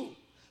a Jew,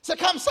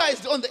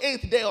 circumcised on the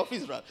 8th day of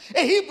Israel,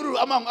 a Hebrew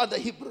among other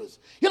Hebrews.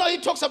 He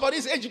talks about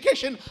his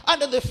education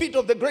under the feet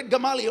of the great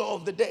Gamaliel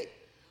of the day.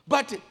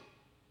 But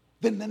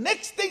then the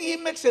next thing he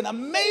makes an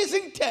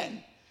amazing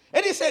turn,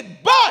 and he said,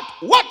 but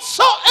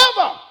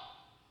whatsoever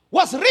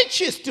was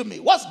riches to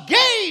me, was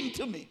gain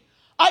to me,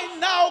 I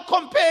now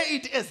compare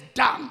it as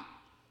dung,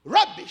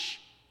 rubbish.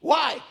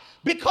 Why?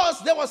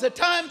 Because there was a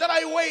time that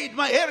I weighed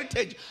my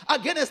heritage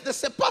against the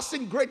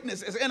surpassing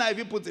greatness, as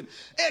NIV puts it.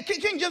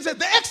 King James says,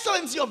 the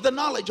excellency of the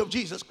knowledge of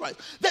Jesus Christ.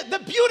 The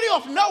beauty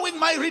of knowing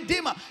my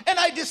Redeemer. And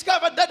I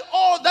discovered that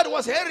all that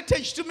was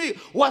heritage to me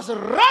was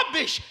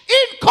rubbish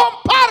in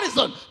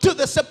comparison to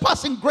the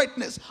surpassing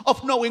greatness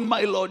of knowing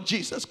my Lord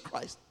Jesus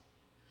Christ.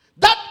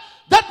 That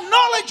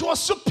knowledge was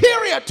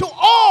superior to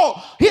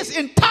all his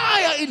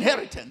entire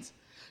inheritance.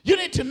 You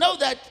need to know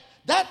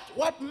that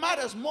what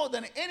matters more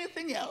than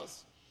anything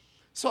else.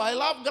 So I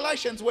love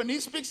Galatians when he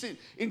speaks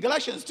in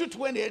Galatians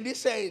 2:20, and he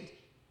said,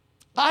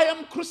 I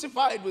am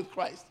crucified with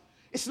Christ.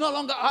 It's no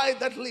longer I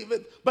that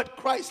liveth, but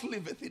Christ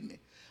liveth in me.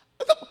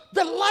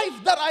 The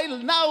life that I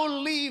now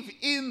live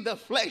in the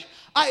flesh,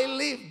 I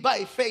live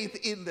by faith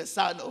in the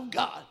Son of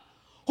God,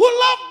 who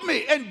loved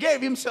me and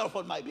gave himself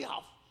on my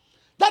behalf.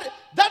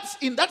 That's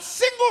in that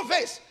single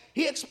verse,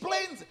 he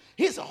explains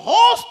his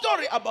whole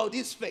story about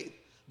his faith.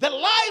 The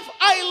life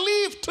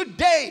I live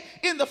today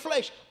in the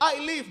flesh, I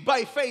live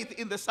by faith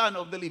in the Son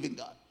of the living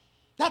God.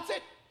 That's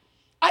it.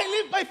 I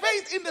live by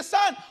faith in the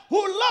Son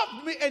who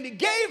loved me and he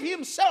gave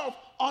himself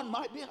on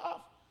my behalf.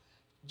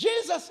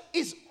 Jesus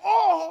is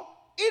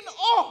all in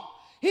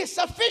all. He's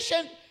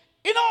sufficient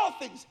in all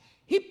things.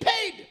 He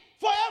paid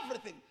for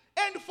everything.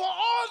 And for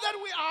all that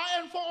we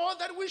are and for all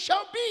that we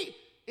shall be,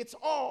 it's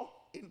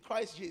all in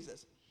Christ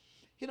Jesus.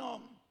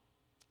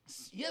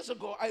 Years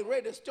ago, I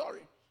read a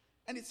story.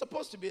 And it's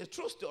supposed to be a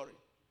true story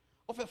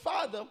of a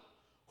father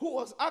who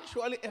was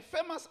actually a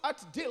famous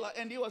art dealer,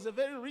 and he was a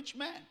very rich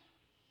man.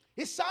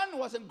 His son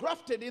was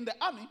engrafted in the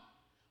army,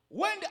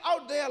 went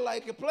out there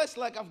like a place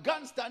like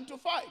Afghanistan to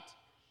fight.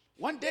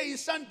 One day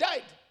his son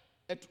died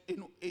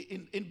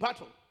in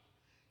battle.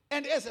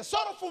 And as a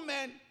sorrowful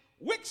man,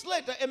 weeks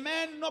later, a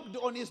man knocked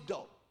on his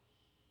door.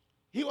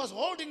 He was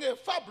holding a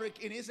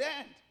fabric in his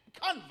hand,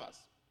 canvas.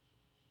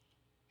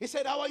 He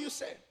said, how are you,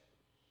 sir?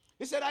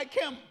 He said, I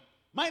came.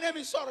 My name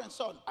is so and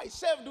so. I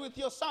served with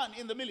your son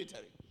in the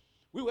military.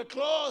 We were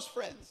close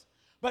friends.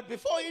 But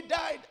before he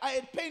died, I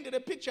had painted a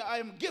picture. I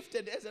am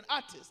gifted as an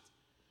artist.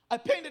 I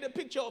painted a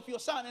picture of your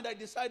son, and I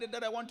decided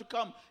that I want to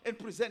come and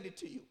present it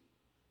to you.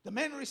 The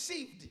man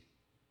received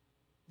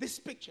this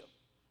picture,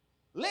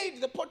 laid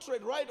the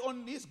portrait right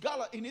on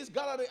in his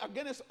gallery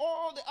against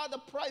all the other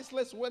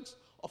priceless works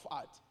of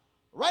art.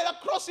 Right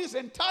across his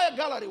entire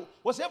gallery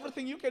was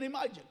everything you can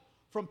imagine,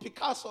 from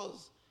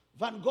Picasso's,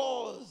 Van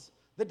Gogh's,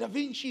 the Da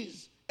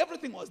Vinci's,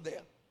 everything was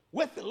there,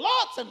 with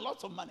lots and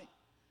lots of money.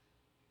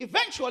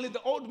 Eventually,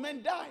 the old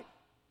man died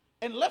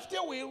and left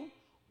a will.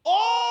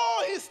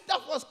 All his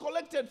stuff was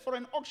collected for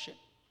an auction.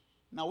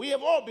 Now, we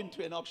have all been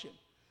to an auction.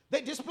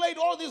 They displayed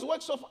all these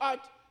works of art,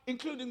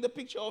 including the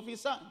picture of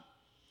his son,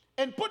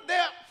 and put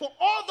there for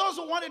all those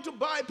who wanted to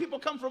buy. People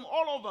come from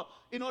all over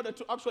in order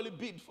to actually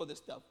bid for the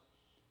stuff.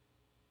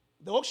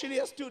 The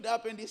auctioneer stood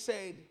up and he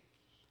said,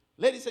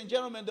 ladies and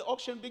gentlemen, the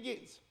auction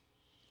begins.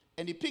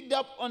 And he picked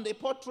up on the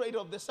portrait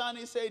of the son.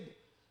 He said,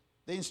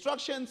 the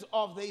instructions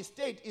of the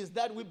estate is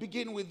that we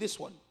begin with this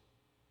one.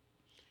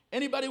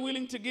 Anybody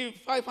willing to give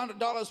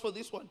 $500 for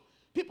this one?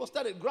 People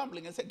started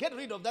grumbling and said, get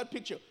rid of that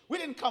picture. We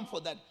didn't come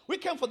for that. We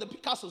came for the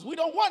Picassos. We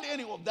don't want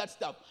any of that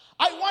stuff.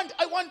 I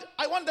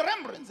want the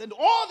Rembrandts and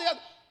all the other.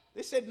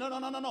 They said,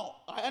 no.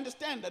 I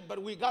understand that,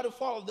 but we got to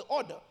follow the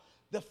order.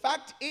 The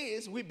fact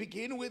is, we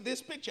begin with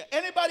this picture.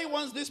 Anybody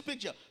wants this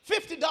picture?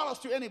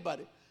 $50 to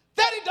anybody.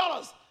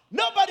 $30.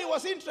 Nobody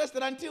was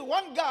interested until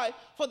one guy,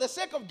 for the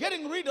sake of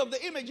getting rid of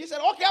the image, he said,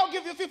 okay, I'll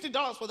give you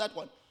 $50 for that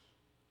one.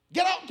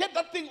 Get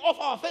that thing off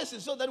our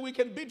faces so that we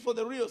can bid for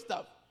the real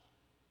stuff.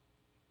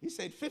 He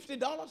said, $50.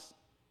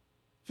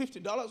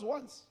 $50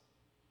 once.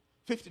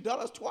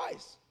 $50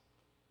 twice.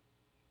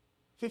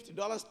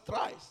 $50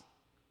 thrice.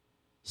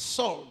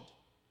 Sold.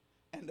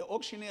 And the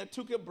auctioneer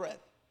took a breath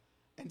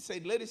and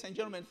said, ladies and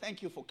gentlemen,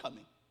 thank you for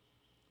coming.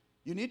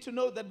 You need to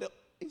know that the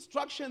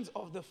instructions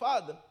of the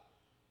father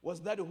was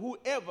that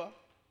whoever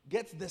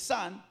gets the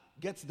son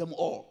gets them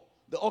all.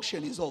 The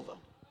auction is over.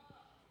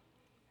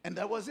 And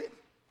that was it.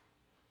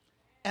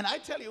 And I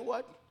tell you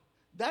what,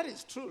 that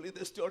is truly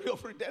the story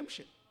of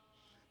redemption.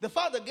 The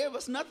Father gave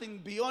us nothing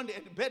beyond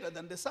and better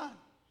than the Son.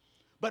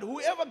 But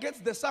whoever gets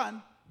the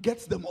Son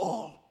gets them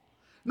all.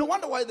 No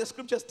wonder why the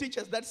scriptures teach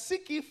us that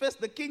seek ye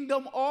first the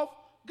kingdom of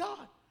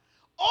God.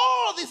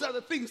 all these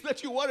other things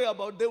that you worry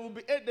about, they will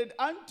be added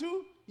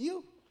unto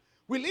you.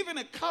 We live in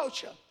a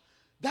culture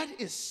that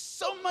is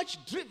so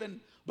much driven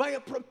by a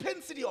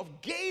propensity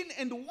of gain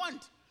and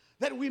want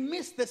that we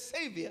miss the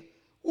Savior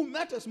who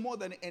matters more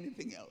than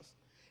anything else.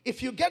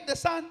 If you get the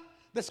Son,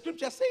 the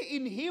scriptures say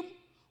in him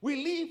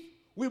we live,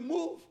 we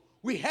move,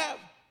 we have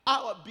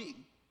our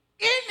being.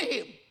 In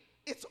him,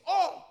 it's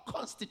all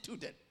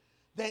constituted.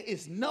 There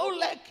is no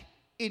lack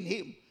in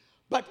him.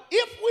 But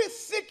if we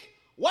seek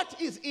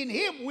what is in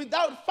him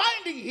without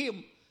finding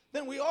him,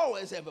 then we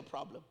always have a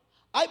problem.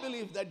 I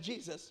believe that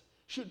Jesus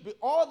should be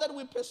all that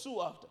we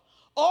pursue after,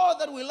 all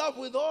that we love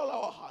with all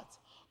our hearts,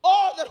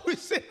 all that we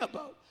sing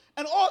about,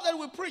 and all that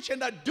we preach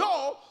and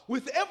adore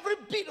with every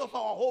bit of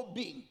our whole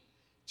being.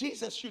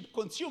 Jesus should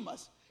consume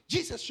us.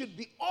 Jesus should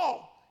be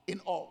all in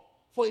all.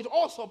 For it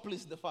also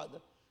pleased the Father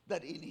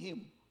that in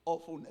him all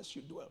fullness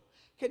should dwell.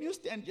 Can you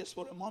stand just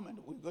for a moment?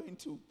 We're going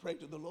to pray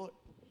to the Lord.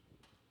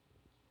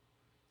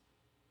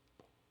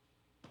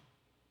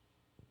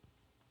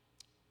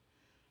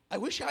 I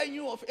wish I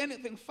knew of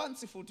anything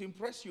fanciful to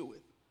impress you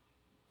with.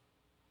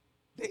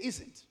 There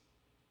isn't.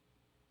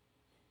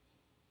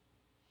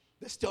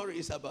 The story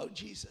is about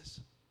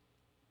Jesus.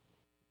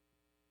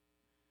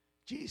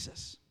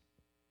 Jesus.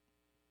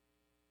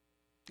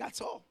 That's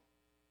all.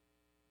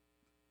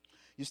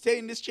 You stay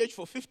in this church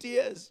for 50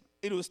 years,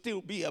 it will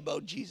still be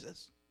about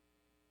Jesus.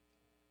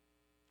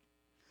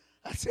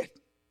 That's it.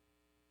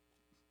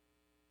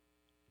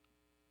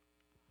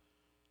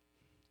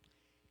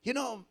 You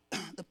know,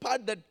 the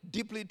part that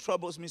deeply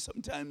troubles me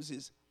sometimes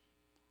is,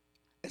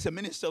 as a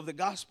minister of the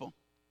gospel,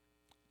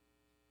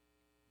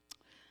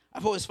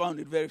 I've always found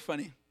it very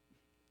funny.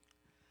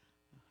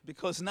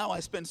 Because now I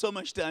spend so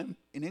much time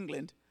in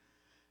England,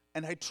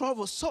 and I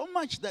travel so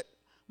much that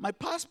my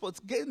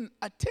passport's getting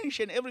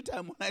attention every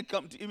time when I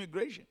come to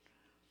immigration.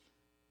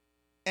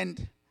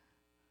 And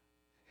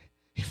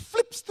he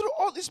flips through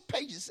all these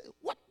pages.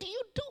 What do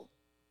you do?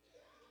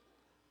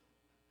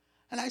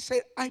 And I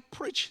say, I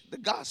preach the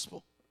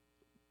gospel.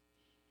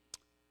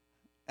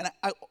 And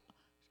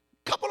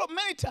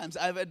many times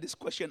I've had this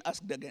question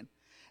asked again.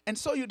 And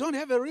so you don't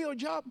have a real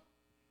job?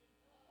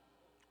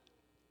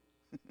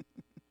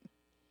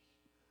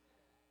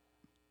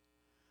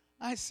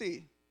 I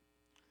see.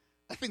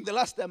 I think the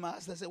last time I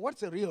asked, I said,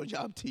 what's a real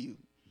job to you?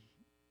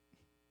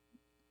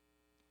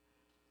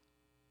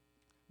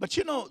 But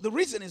you know, the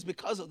reason is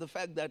because of the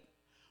fact that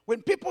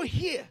when people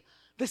hear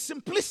the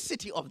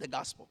simplicity of the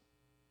gospel,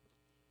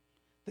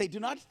 they do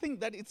not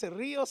think that it's a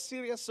real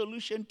serious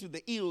solution to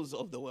the ills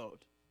of the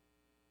world.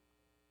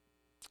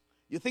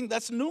 You think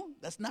that's new?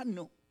 That's not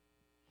new.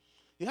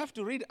 You have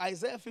to read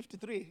Isaiah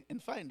 53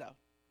 and find out.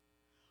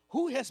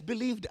 Who has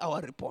believed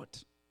our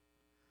report?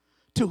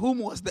 To whom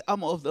was the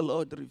arm of the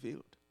Lord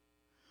revealed?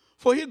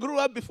 For he grew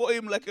up before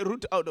him like a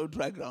root out of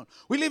dry ground.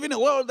 We live in a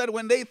world that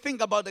when they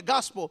think about the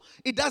gospel,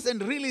 it doesn't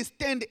really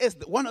stand as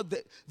one of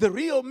the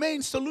real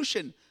main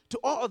solution to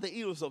all the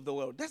ills of the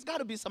world. There's got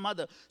to be some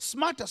other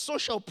smarter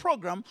social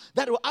program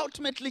that will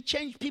ultimately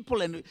change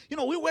people. And, you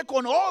know, we work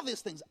on all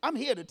these things. I'm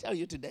here to tell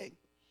you today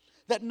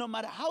that no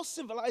matter how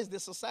civilized the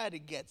society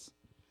gets,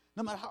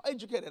 no matter how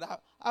educated,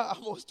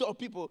 I've always told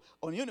people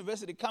on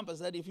university campus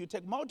that if you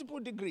take multiple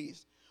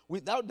degrees,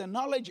 without the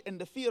knowledge and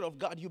the fear of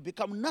God, you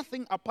become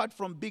nothing apart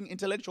from being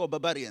intellectual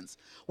barbarians.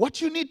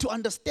 What you need to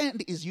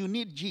understand is you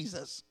need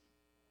Jesus.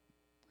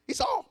 It's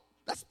all.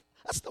 That's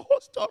the whole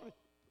story.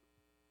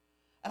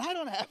 And I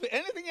don't have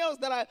anything else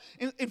that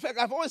in fact,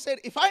 I've always said,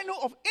 if I know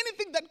of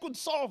anything that could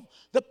solve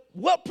the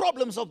world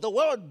problems of the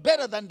world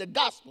better than the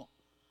gospel,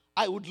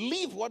 I would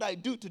leave what I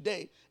do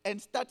today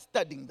and start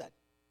studying that.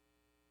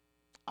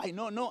 I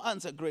know no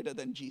answer greater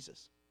than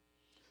Jesus.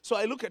 So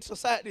I look at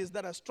societies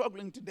that are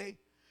struggling today,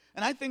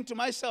 and I think to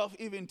myself,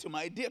 even to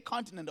my dear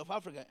continent of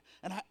Africa,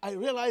 and I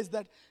realize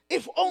that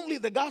if only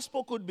the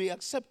gospel could be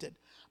accepted.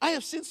 I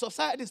have seen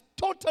societies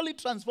totally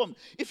transformed.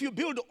 If you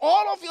build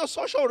all of your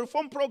social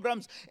reform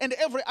programs and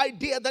every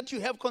idea that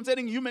you have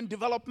concerning human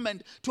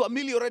development to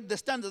ameliorate the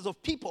standards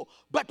of people,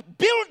 but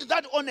build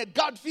that on a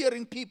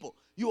God-fearing people,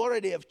 you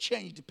already have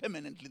changed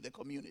permanently the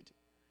community.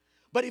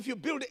 But if you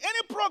build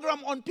any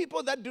program on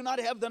people that do not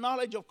have the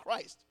knowledge of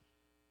Christ,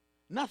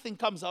 nothing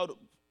comes out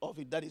of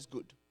it that is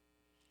good.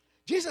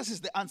 Jesus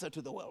is the answer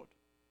to the world.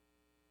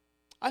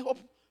 I hope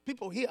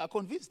people here are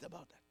convinced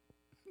about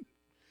that.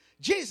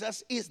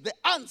 Jesus is the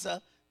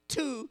answer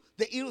to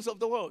the ills of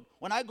the world.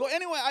 When I go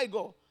anywhere I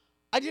go,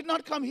 I did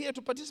not come here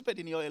to participate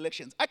in your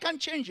elections. I can't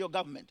change your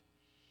government.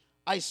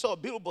 I saw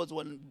billboards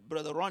when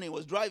Brother Ronnie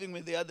was driving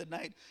me the other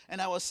night,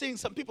 and I was seeing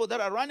some people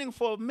that are running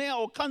for mayor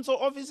or council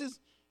offices,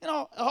 you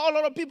know, a whole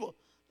lot of people.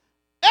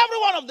 Every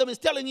one of them is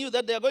telling you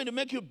that they are going to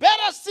make you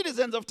better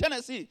citizens of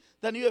Tennessee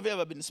than you have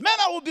ever been.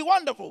 Smyrna will be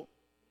wonderful.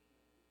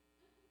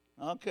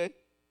 Okay.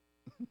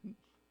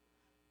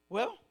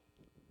 Well,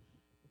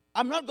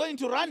 I'm not going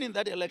to run in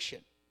that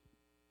election.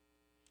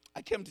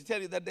 I came to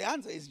tell you that the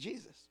answer is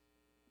Jesus.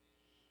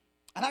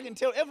 And I can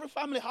tell every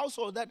family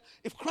household that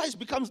if Christ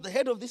becomes the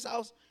head of this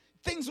house,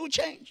 things will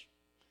change.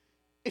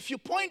 If you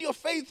point your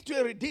faith to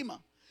a redeemer,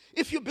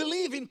 If you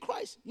believe in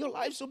Christ, your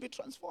lives will be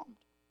transformed.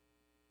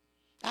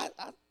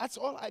 That's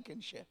all I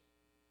can share.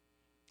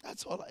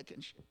 That's all I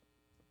can share.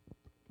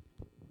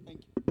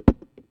 Thank you.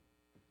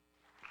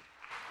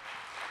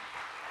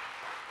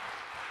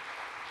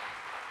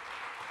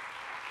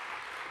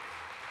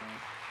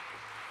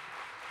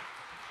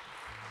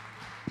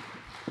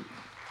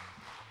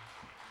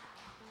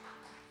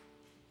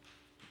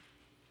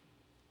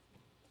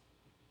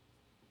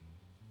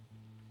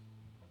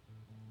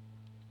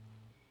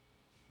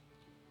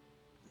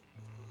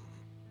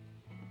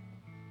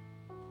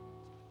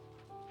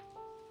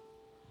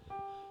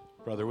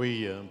 Brother,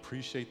 we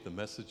appreciate the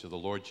message of the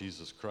Lord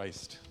Jesus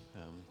Christ.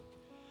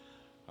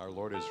 Our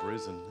Lord is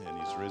risen, and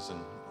he's risen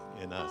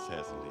in us,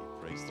 hasn't he?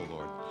 Praise the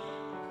Lord.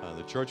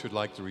 The church would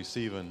like to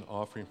receive an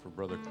offering for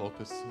Brother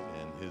Clopas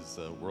and his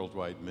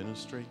worldwide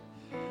ministry.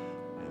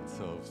 And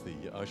so if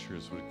the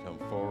ushers would come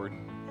forward,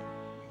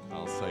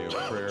 I'll say a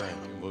prayer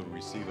and we'll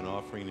receive an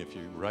offering. If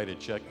you write a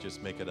check,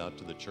 just make it out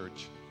to the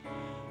church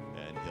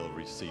and he'll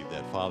receive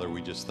that. Father,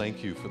 we just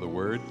thank you for the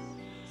word.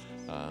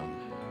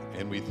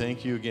 And we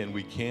thank you again.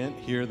 We can't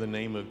hear the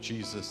name of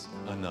Jesus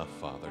enough,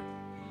 Father.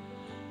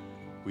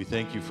 We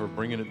thank you for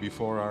bringing it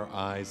before our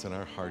eyes and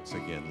our hearts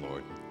again,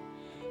 Lord.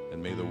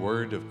 And may the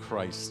word of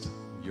Christ,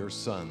 your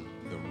Son,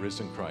 the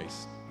risen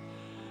Christ,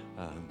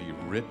 be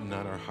written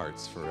on our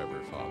hearts forever,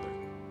 Father.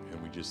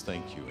 And we just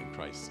thank you in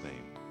Christ's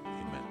name.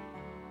 Amen.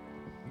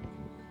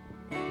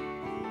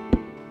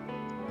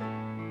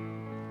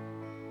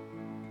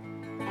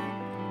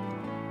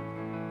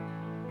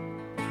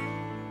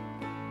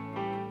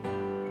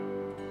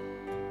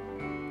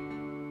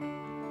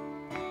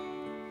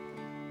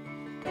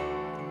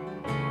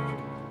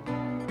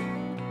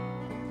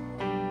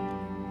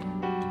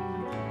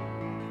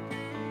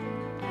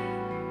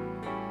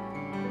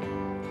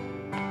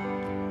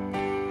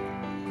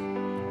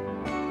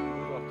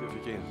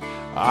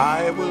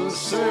 I will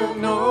serve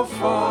no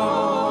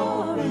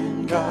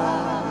foreign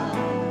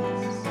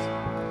gods,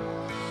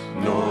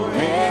 nor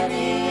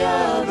any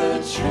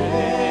other treasure,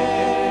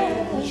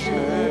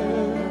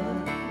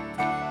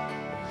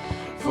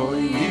 for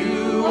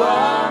you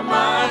are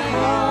my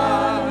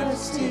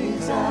heart's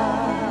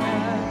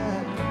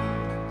desire,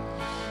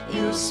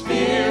 your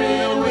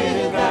spirit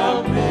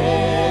without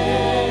measure,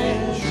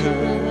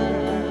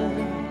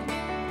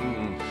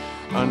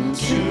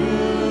 unto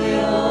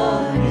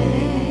your name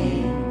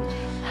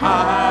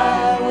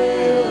I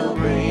will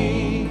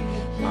bring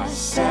my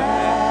sacrifice.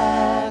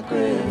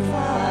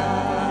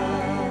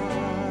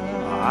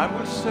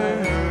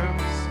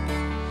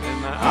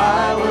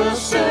 I will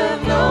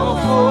serve no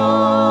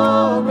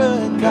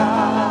foreign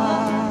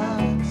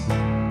gods,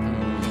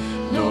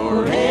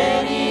 nor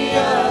any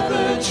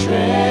other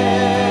treasure,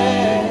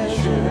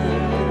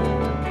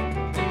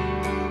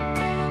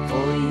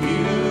 for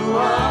you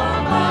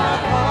are my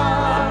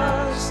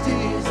heart's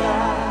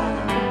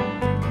desire,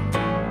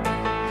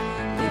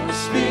 your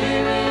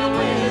spirit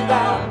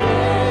without measure,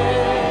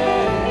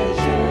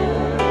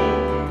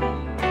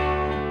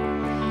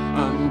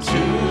 unto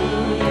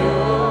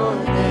your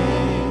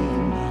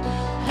name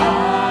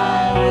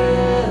I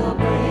will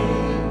bring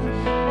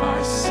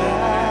my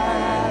sacrifice.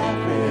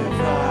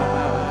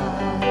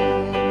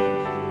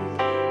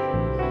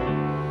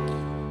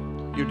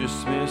 You're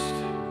dismissed.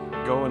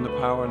 Go in the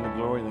power and the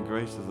glory and the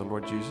grace of the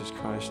Lord Jesus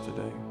Christ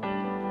today.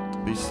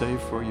 Be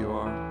safe where you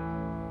are.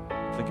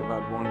 Think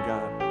about one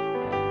God.